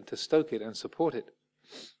 to stoke it and support it.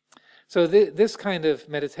 So this kind of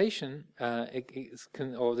meditation,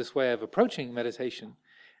 or this way of approaching meditation,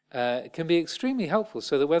 can be extremely helpful,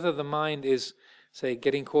 so that whether the mind is, say,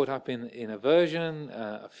 getting caught up in aversion,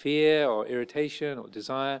 fear, or irritation, or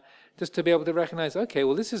desire, just to be able to recognize, okay,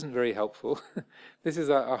 well, this isn't very helpful. This is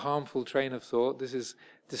a harmful train of thought. This is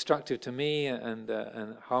destructive to me and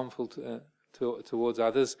harmful towards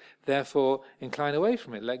others. Therefore, incline away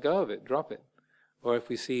from it, let go of it, drop it. Or if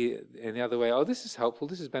we see in the other way, oh, this is helpful,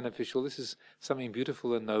 this is beneficial, this is something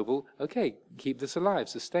beautiful and noble, okay, keep this alive,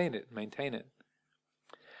 sustain it, maintain it.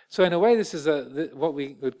 So in a way, this is what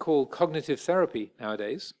we would call cognitive therapy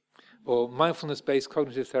nowadays, or mindfulness-based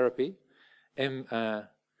cognitive therapy, not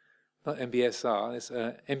MBSR, it's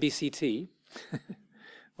MBCT,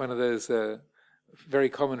 one of those very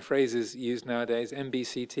common phrases used nowadays,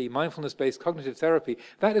 MBCT, mindfulness-based cognitive therapy.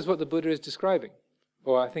 That is what the Buddha is describing.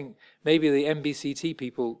 Or I think maybe the MBCT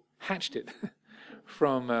people hatched it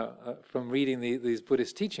from reading these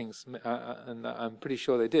Buddhist teachings, and I'm pretty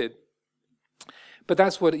sure they did. But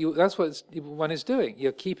that's what one is doing.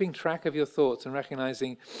 You're keeping track of your thoughts and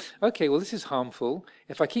recognizing, okay, well, this is harmful.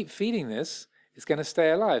 If I keep feeding this, it's going to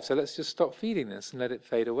stay alive. So let's just stop feeding this and let it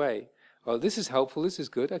fade away. Oh, this is helpful. This is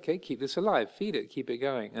good. Okay, keep this alive. Feed it. Keep it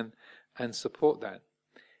going, and support that.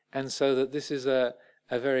 And so that this is a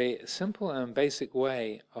very simple and basic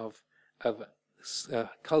way of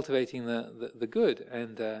cultivating the good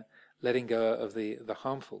and letting go of the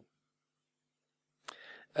harmful.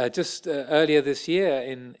 Just earlier this year,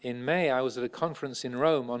 in May, I was at a conference in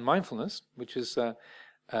Rome on mindfulness, which was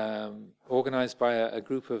organized by a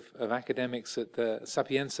group of academics at the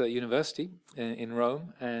Sapienza University in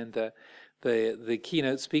Rome, and the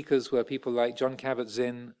keynote speakers were people like John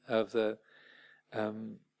Kabat-Zinn of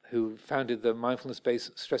who founded the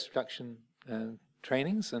mindfulness-based stress reduction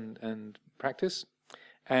trainings and practice,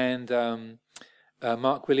 and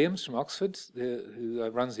Mark Williams from Oxford, who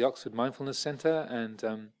runs the Oxford Mindfulness Centre,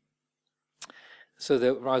 and so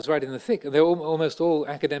I was right in the thick. They were almost all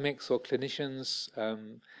academics or clinicians,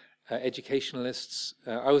 educationalists.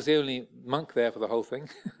 I was the only monk there for the whole thing.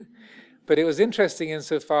 But it was interesting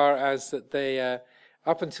insofar as that they,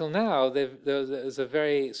 up until now, there's a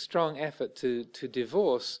very strong effort to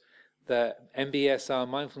divorce the MBSR,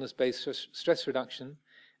 mindfulness-based stress reduction,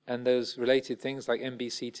 and those related things like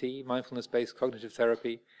MBCT, mindfulness-based cognitive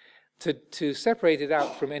therapy, to separate it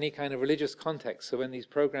out from any kind of religious context. So when these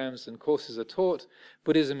programs and courses are taught,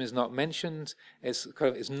 Buddhism is not mentioned.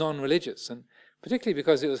 It's non-religious, and particularly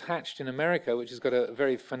because it was hatched in America, which has got a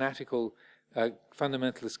very fanatical,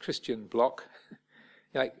 fundamentalist Christian bloc.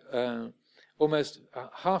 Like almost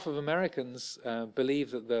half of Americans believe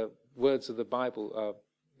that the words of the Bible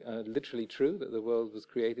are literally true, that the world was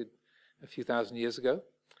created a few thousand years ago.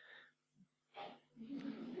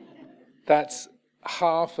 That's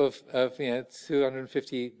half of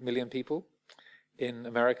 250 million people in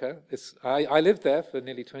America. I lived there for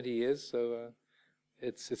nearly 20 years, so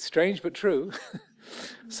it's strange but true.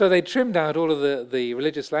 So they trimmed out all of the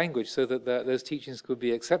religious language so that those teachings could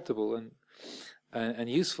be acceptable and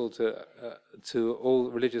useful to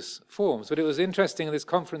all religious forms. But it was interesting at this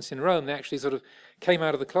conference in Rome, they actually sort of came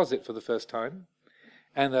out of the closet for the first time,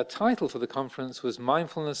 and the title for the conference was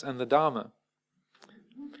Mindfulness and the Dharma.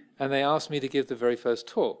 And they asked me to give the very first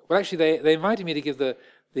talk. Well, actually, they invited me to give the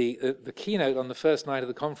keynote on the first night of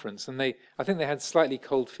the conference, and I think they had slightly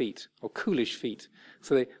cold feet, or coolish feet.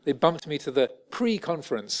 So they bumped me to the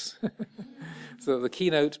pre-conference, so the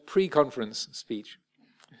keynote pre-conference speech.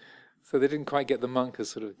 So they didn't quite get the monk as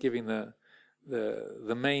sort of giving the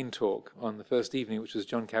main talk on the first evening, which was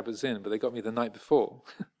John Kabat-Zinn, but they got me the night before.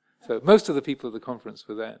 So most of the people at the conference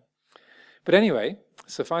were there. But anyway,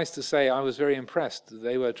 suffice to say, I was very impressed.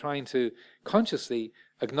 They were trying to consciously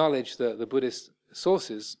acknowledge the Buddhist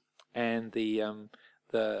sources and the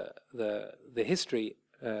history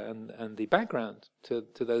and the background to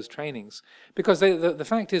those trainings, because the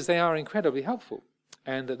fact is they are incredibly helpful,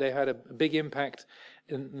 and that they had a big impact,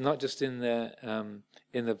 not just in the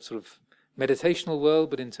sort of meditational world,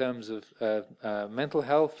 but in terms of mental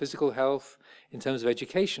health, physical health, in terms of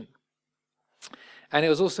education. And it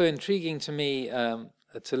was also intriguing to me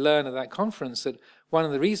to learn at that conference that one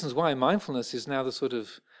of the reasons why mindfulness is now the sort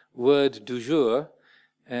of word du jour,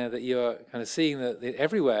 that you're kind of seeing that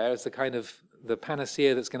everywhere as the kind of the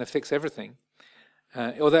panacea that's going to fix everything.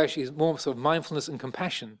 Although actually it's more sort of mindfulness and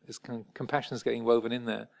compassion. Compassion is getting woven in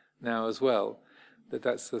there now as well.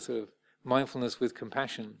 That's the sort of mindfulness with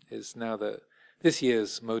compassion is now this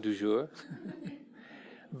year's mot du jour.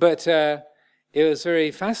 But it was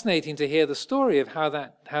very fascinating to hear the story of how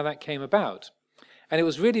that came about. And it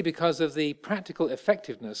was really because of the practical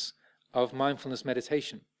effectiveness of mindfulness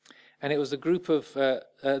meditation. And it was a group of,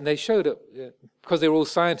 and they showed up, because they were all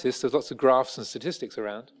scientists, there's lots of graphs and statistics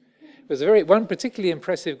around. It was one particularly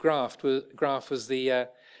impressive graph was the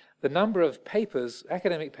number of papers,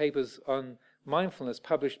 academic papers on mindfulness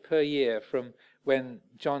published per year from when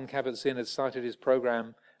John Kabat-Zinn had started his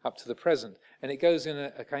program up to the present. And it goes in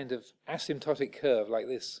a kind of asymptotic curve like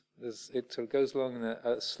this. It sort of goes along in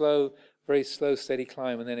a slow, very slow, steady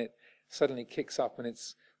climb, and then it suddenly kicks up, and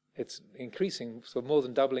it's increasing, so more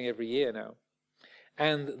than doubling every year now.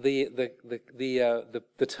 And the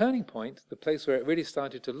turning point, the place where it really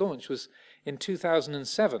started to launch, was in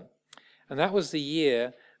 2007, and that was the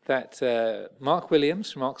year that Mark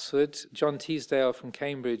Williams from Oxford, John Teasdale from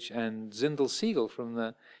Cambridge, and Zindel Siegel from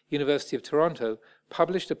the University of Toronto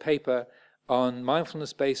published a paper on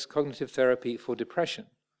mindfulness-based cognitive therapy for depression.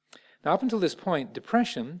 Now, up until this point,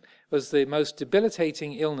 depression was the most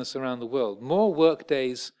debilitating illness around the world. More work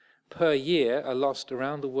days per year are lost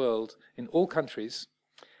around the world in all countries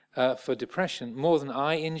for depression, more than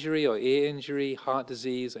eye injury or ear injury, heart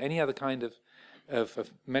disease, any other kind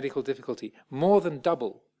of medical difficulty. More than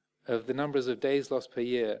double of the numbers of days lost per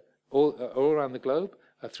year all around the globe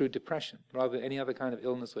are through depression, rather than any other kind of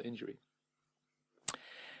illness or injury.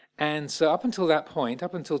 And so up until that point,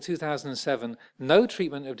 up until 2007, no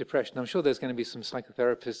treatment of depression. I'm sure there's going to be some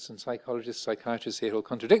psychotherapists and psychologists, psychiatrists here who will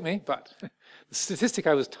contradict me, but the statistic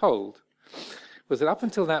I was told was that up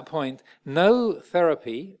until that point, no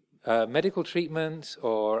therapy, medical treatment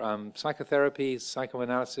or psychotherapy,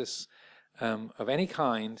 psychoanalysis of any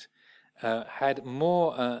kind had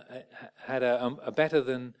a better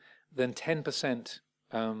than 10%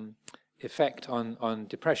 effect on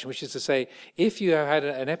depression, which is to say, if you have had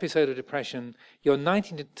an episode of depression, you're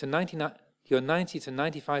 90 to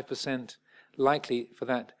 95% likely for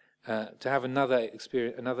that to have another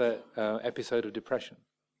episode of depression,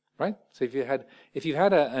 right? So if you've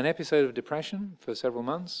had an episode of depression for several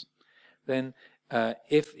months, then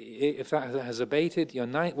if that has abated,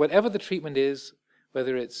 whatever the treatment is,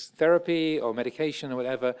 whether it's therapy or medication or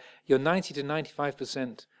whatever, you're 90 to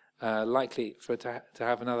 95% likely for it to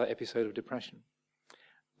have another episode of depression.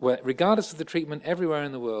 Well, regardless of the treatment, everywhere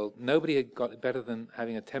in the world, nobody had got it better than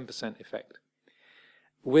having a 10% effect.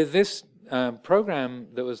 With this program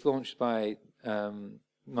that was launched by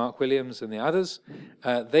Mark Williams and the others,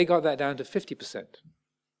 they got that down to 50%.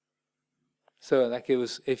 So, like it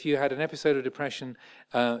was, if you had an episode of depression,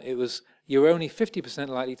 you were only 50%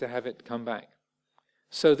 likely to have it come back.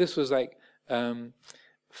 So this was like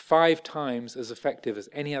 5 times as effective as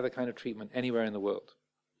any other kind of treatment anywhere in the world,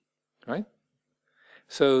 right?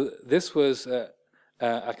 So this was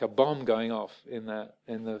like a bomb going off in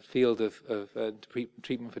the field of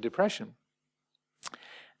treatment for depression.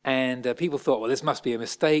 And people thought, well, this must be a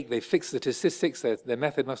mistake. They fixed the statistics. Their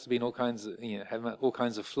method must have been all kinds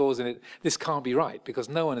of flaws in it. This can't be right because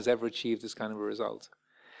no one has ever achieved this kind of a result.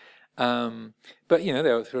 But they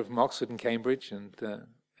were from Oxford and Cambridge and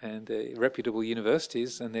reputable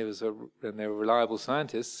universities, and they were reliable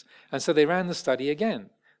scientists, and so they ran the study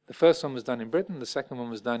again. The first one was done in Britain. The second one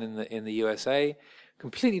was done in the USA.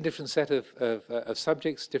 Completely different set of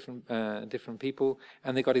subjects, different people,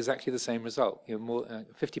 and they got exactly the same result. More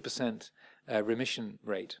 50% remission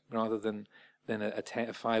rate rather than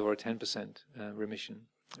a 5 or a 10% remission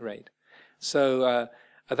rate. So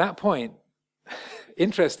at that point,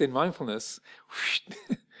 interest in mindfulness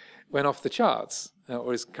went off the charts,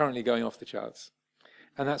 or is currently going off the charts.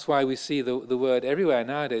 And that's why we see the word everywhere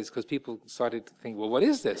nowadays, because people started to think, well, what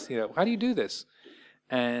is this? How do you do this?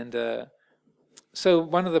 And so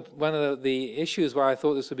one of the issues why I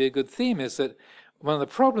thought this would be a good theme is that one of the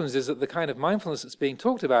problems is that the kind of mindfulness that's being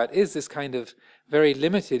talked about is this kind of very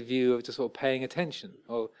limited view of just sort of paying attention,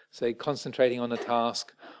 or say concentrating on a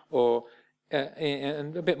task, or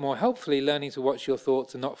and a bit more helpfully learning to watch your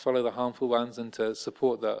thoughts and not follow the harmful ones and to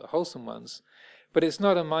support the wholesome ones. But it's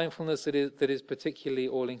not a mindfulness that is particularly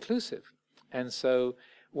all-inclusive. And so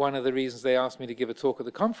one of the reasons they asked me to give a talk at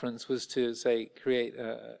the conference was to, say, create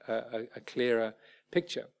a clearer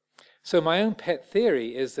picture. So my own pet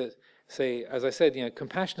theory is that, say, as I said,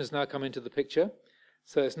 compassion has now come into the picture.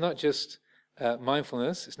 So it's not just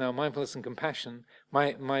mindfulness, it's now mindfulness and compassion.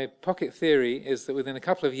 My pocket theory is that within a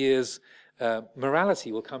couple of years,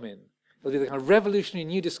 morality will come in. It'll be the kind of revolutionary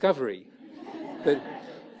new discovery that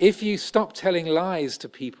if you stop telling lies to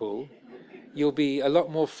people, you'll be a lot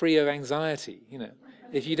more free of anxiety.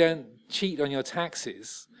 If you don't cheat on your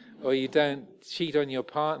taxes, or you don't cheat on your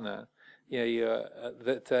partner, you'll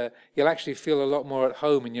actually feel a lot more at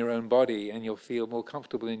home in your own body, and you'll feel more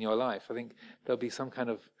comfortable in your life. I think there'll be some kind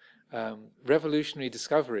of revolutionary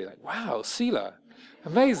discovery, like, wow, Sila,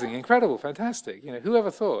 amazing, incredible, fantastic. Who ever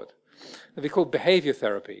thought? It'll be called behavior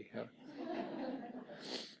therapy.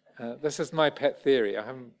 This is my pet theory. I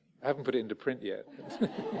haven't put it into print yet.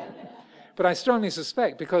 But I strongly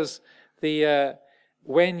suspect, because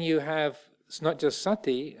when you have not just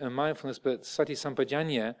sati and mindfulness, but sati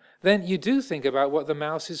sampajanya, then you do think about what the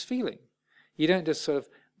mouse is feeling. You don't just sort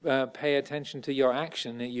of pay attention to your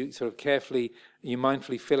action. You sort of you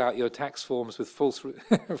mindfully fill out your tax forms with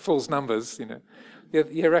false numbers.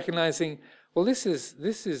 You're recognizing, well, this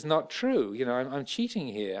is not true. I'm cheating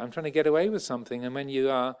here. I'm trying to get away with something. And when you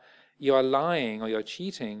are lying or you're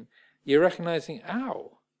cheating, you're recognizing,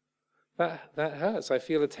 ow, that hurts. I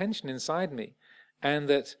feel a tension inside me. And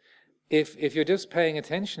that if you're just paying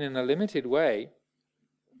attention in a limited way,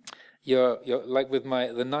 you're like with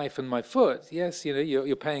the knife in my foot. Yes,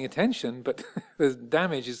 you're paying attention, but the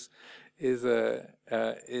damage is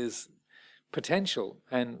potential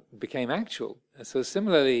and became actual. And so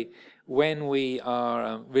similarly, when we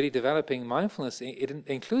are really developing mindfulness, it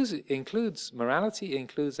includes morality. It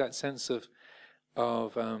includes that sense of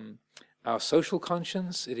our social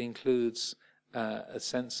conscience. It includes a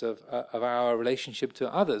sense of our relationship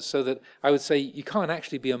to others. So that I would say you can't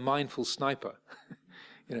actually be a mindful sniper.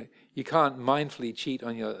 You can't mindfully cheat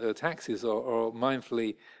on your taxes or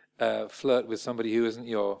mindfully flirt with somebody who isn't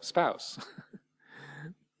your spouse.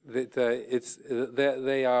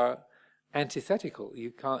 They are antithetical.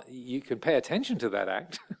 You can pay attention to that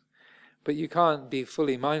act, but you can't be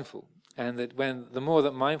fully mindful. And that the more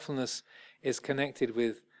that mindfulness is connected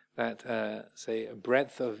with that, say, a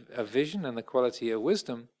breadth of vision and the quality of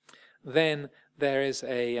wisdom, then there is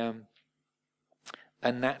a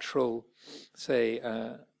natural, say,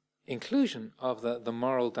 inclusion of the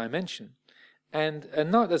moral dimension, and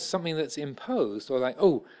not as something that's imposed or like,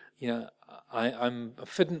 oh, I'm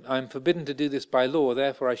forbidden to do this by law,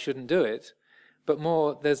 therefore I shouldn't do it. But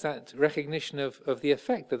more, there's that recognition of the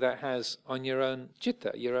effect that has on your own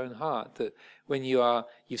citta, your own heart. That when you've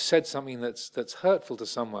said something that's hurtful to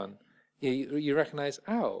someone, you recognize,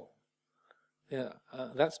 ow,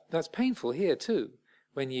 that's painful here too.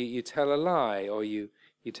 When you tell a lie or you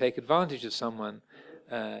take advantage of someone,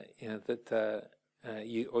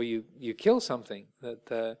 you kill something,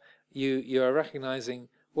 that you are recognizing,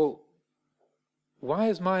 well, why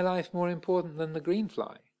is my life more important than the green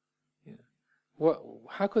fly?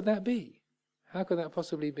 How could that be? How could that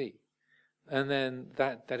possibly be? And then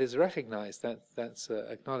that is recognized, that's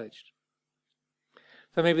acknowledged.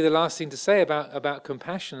 So maybe the last thing to say about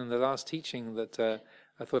compassion, and the last teaching that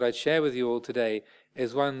I thought I'd share with you all today,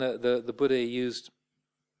 is one that the Buddha used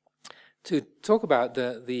to talk about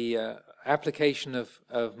the application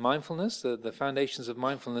of mindfulness, the foundations of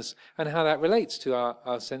mindfulness, and how that relates to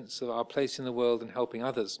our sense of our place in the world and helping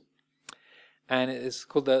others. And it's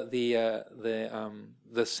called the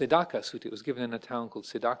Siddhaka Sutta. It was given in a town called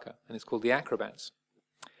Siddhaka, and it's called the Acrobats.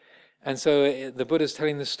 And so the Buddha's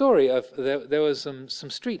telling the story of there was some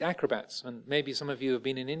street acrobats, and maybe some of you have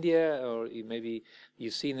been in India, or maybe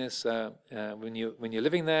you've seen this when you're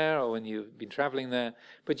living there, or when you've been traveling there.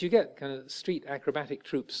 But you get kind of street acrobatic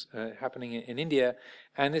troupes happening in India,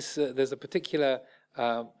 and there's a particular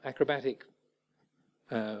acrobatic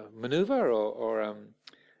maneuver or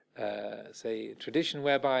say tradition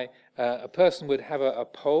whereby a person would have a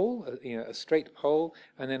pole, a straight pole,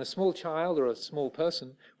 and then a small child or a small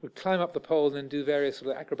person would climb up the pole and then do various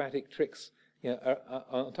sort of acrobatic tricks,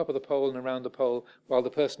 on top of the pole and around the pole, while the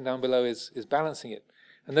person down below is balancing it.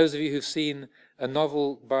 And those of you who've seen a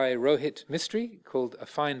novel by Rohit Mistry called A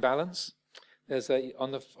Fine Balance, there's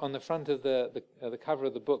on the front of the cover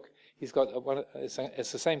of the book, he's got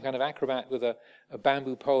it's the same kind of acrobat with a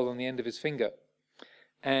bamboo pole on the end of his finger,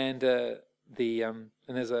 and there's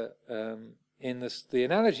in the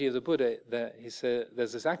analogy of the Buddha, there's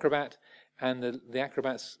this acrobat and the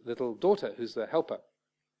acrobat's little daughter who's the helper,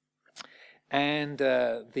 and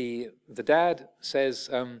the dad says,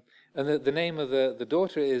 and the name of the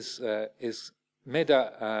daughter is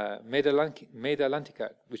Medalantika,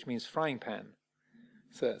 which means frying pan.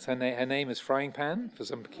 So her name is Frying Pan for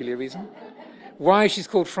some peculiar reason. Why she's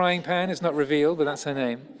called Frying Pan is not revealed, but that's her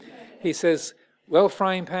name. He says, "Well,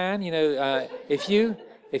 Frying Pan, if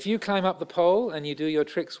you climb up the pole and you do your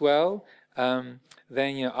tricks well,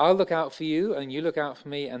 then I'll look out for you and you look out for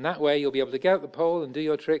me, and that way you'll be able to get up the pole and do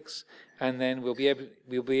your tricks, and then we'll be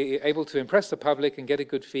able to impress the public and get a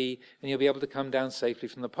good fee, and you'll be able to come down safely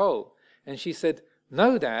from the pole." And she said,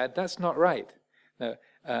 "No, Dad, that's not right. No,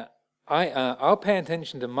 I'll pay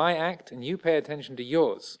attention to my act, and you pay attention to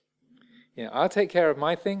yours. I'll take care of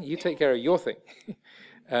my thing, you take care of your thing."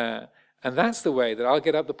 And that's the way that I'll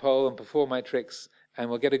get up the pole and perform my tricks, and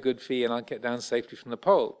we'll get a good fee, and I'll get down safely from the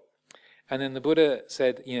pole. And then the Buddha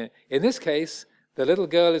said, in this case, the little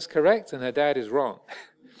girl is correct and her dad is wrong.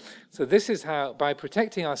 So this is how, by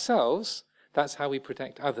protecting ourselves, that's how we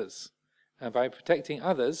protect others. And by protecting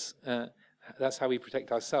others, that's how we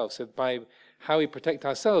protect ourselves. So by how we protect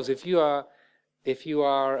ourselves, if you are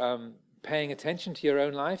paying attention to your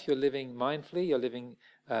own life, you're living mindfully, you're living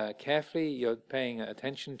carefully, you're paying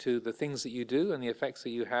attention to the things that you do and the effects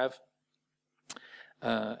that you have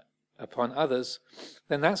upon others,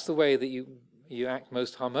 then that's the way that you act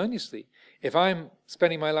most harmoniously. If I'm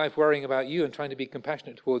spending my life worrying about you and trying to be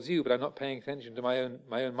compassionate towards you, but I'm not paying attention to my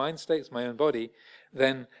own mind states, my own body,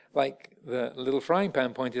 then, like the little frying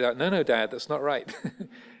pan pointed out, no, Dad, that's not right.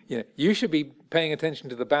 You should be paying attention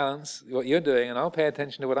to the balance, what you're doing, and I'll pay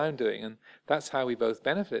attention to what I'm doing, and that's how we both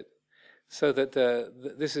benefit. So that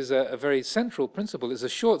this is a very central principle. It's a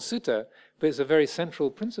short sutta, but it's a very central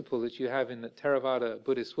principle that you have in the Theravada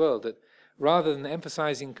Buddhist world, that rather than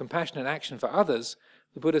emphasizing compassionate action for others,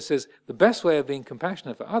 the Buddha says the best way of being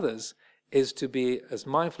compassionate for others is to be as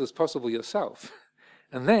mindful as possible yourself.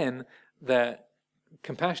 And then the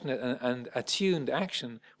compassionate and attuned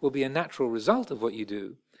action will be a natural result of what you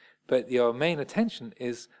do, but your main attention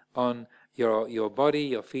is on your body,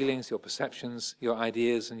 your feelings, your perceptions, your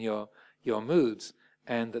ideas, and your moods,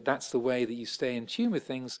 and that's the way that you stay in tune with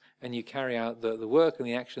things and you carry out the work and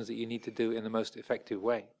the actions that you need to do in the most effective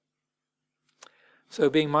way. So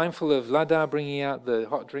being mindful of Lada bringing out the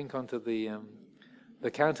hot drink onto the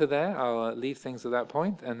counter there, I'll leave things at that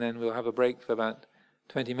point, and then we'll have a break for about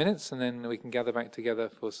 20 minutes, and then we can gather back together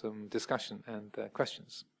for some discussion and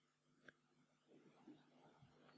questions.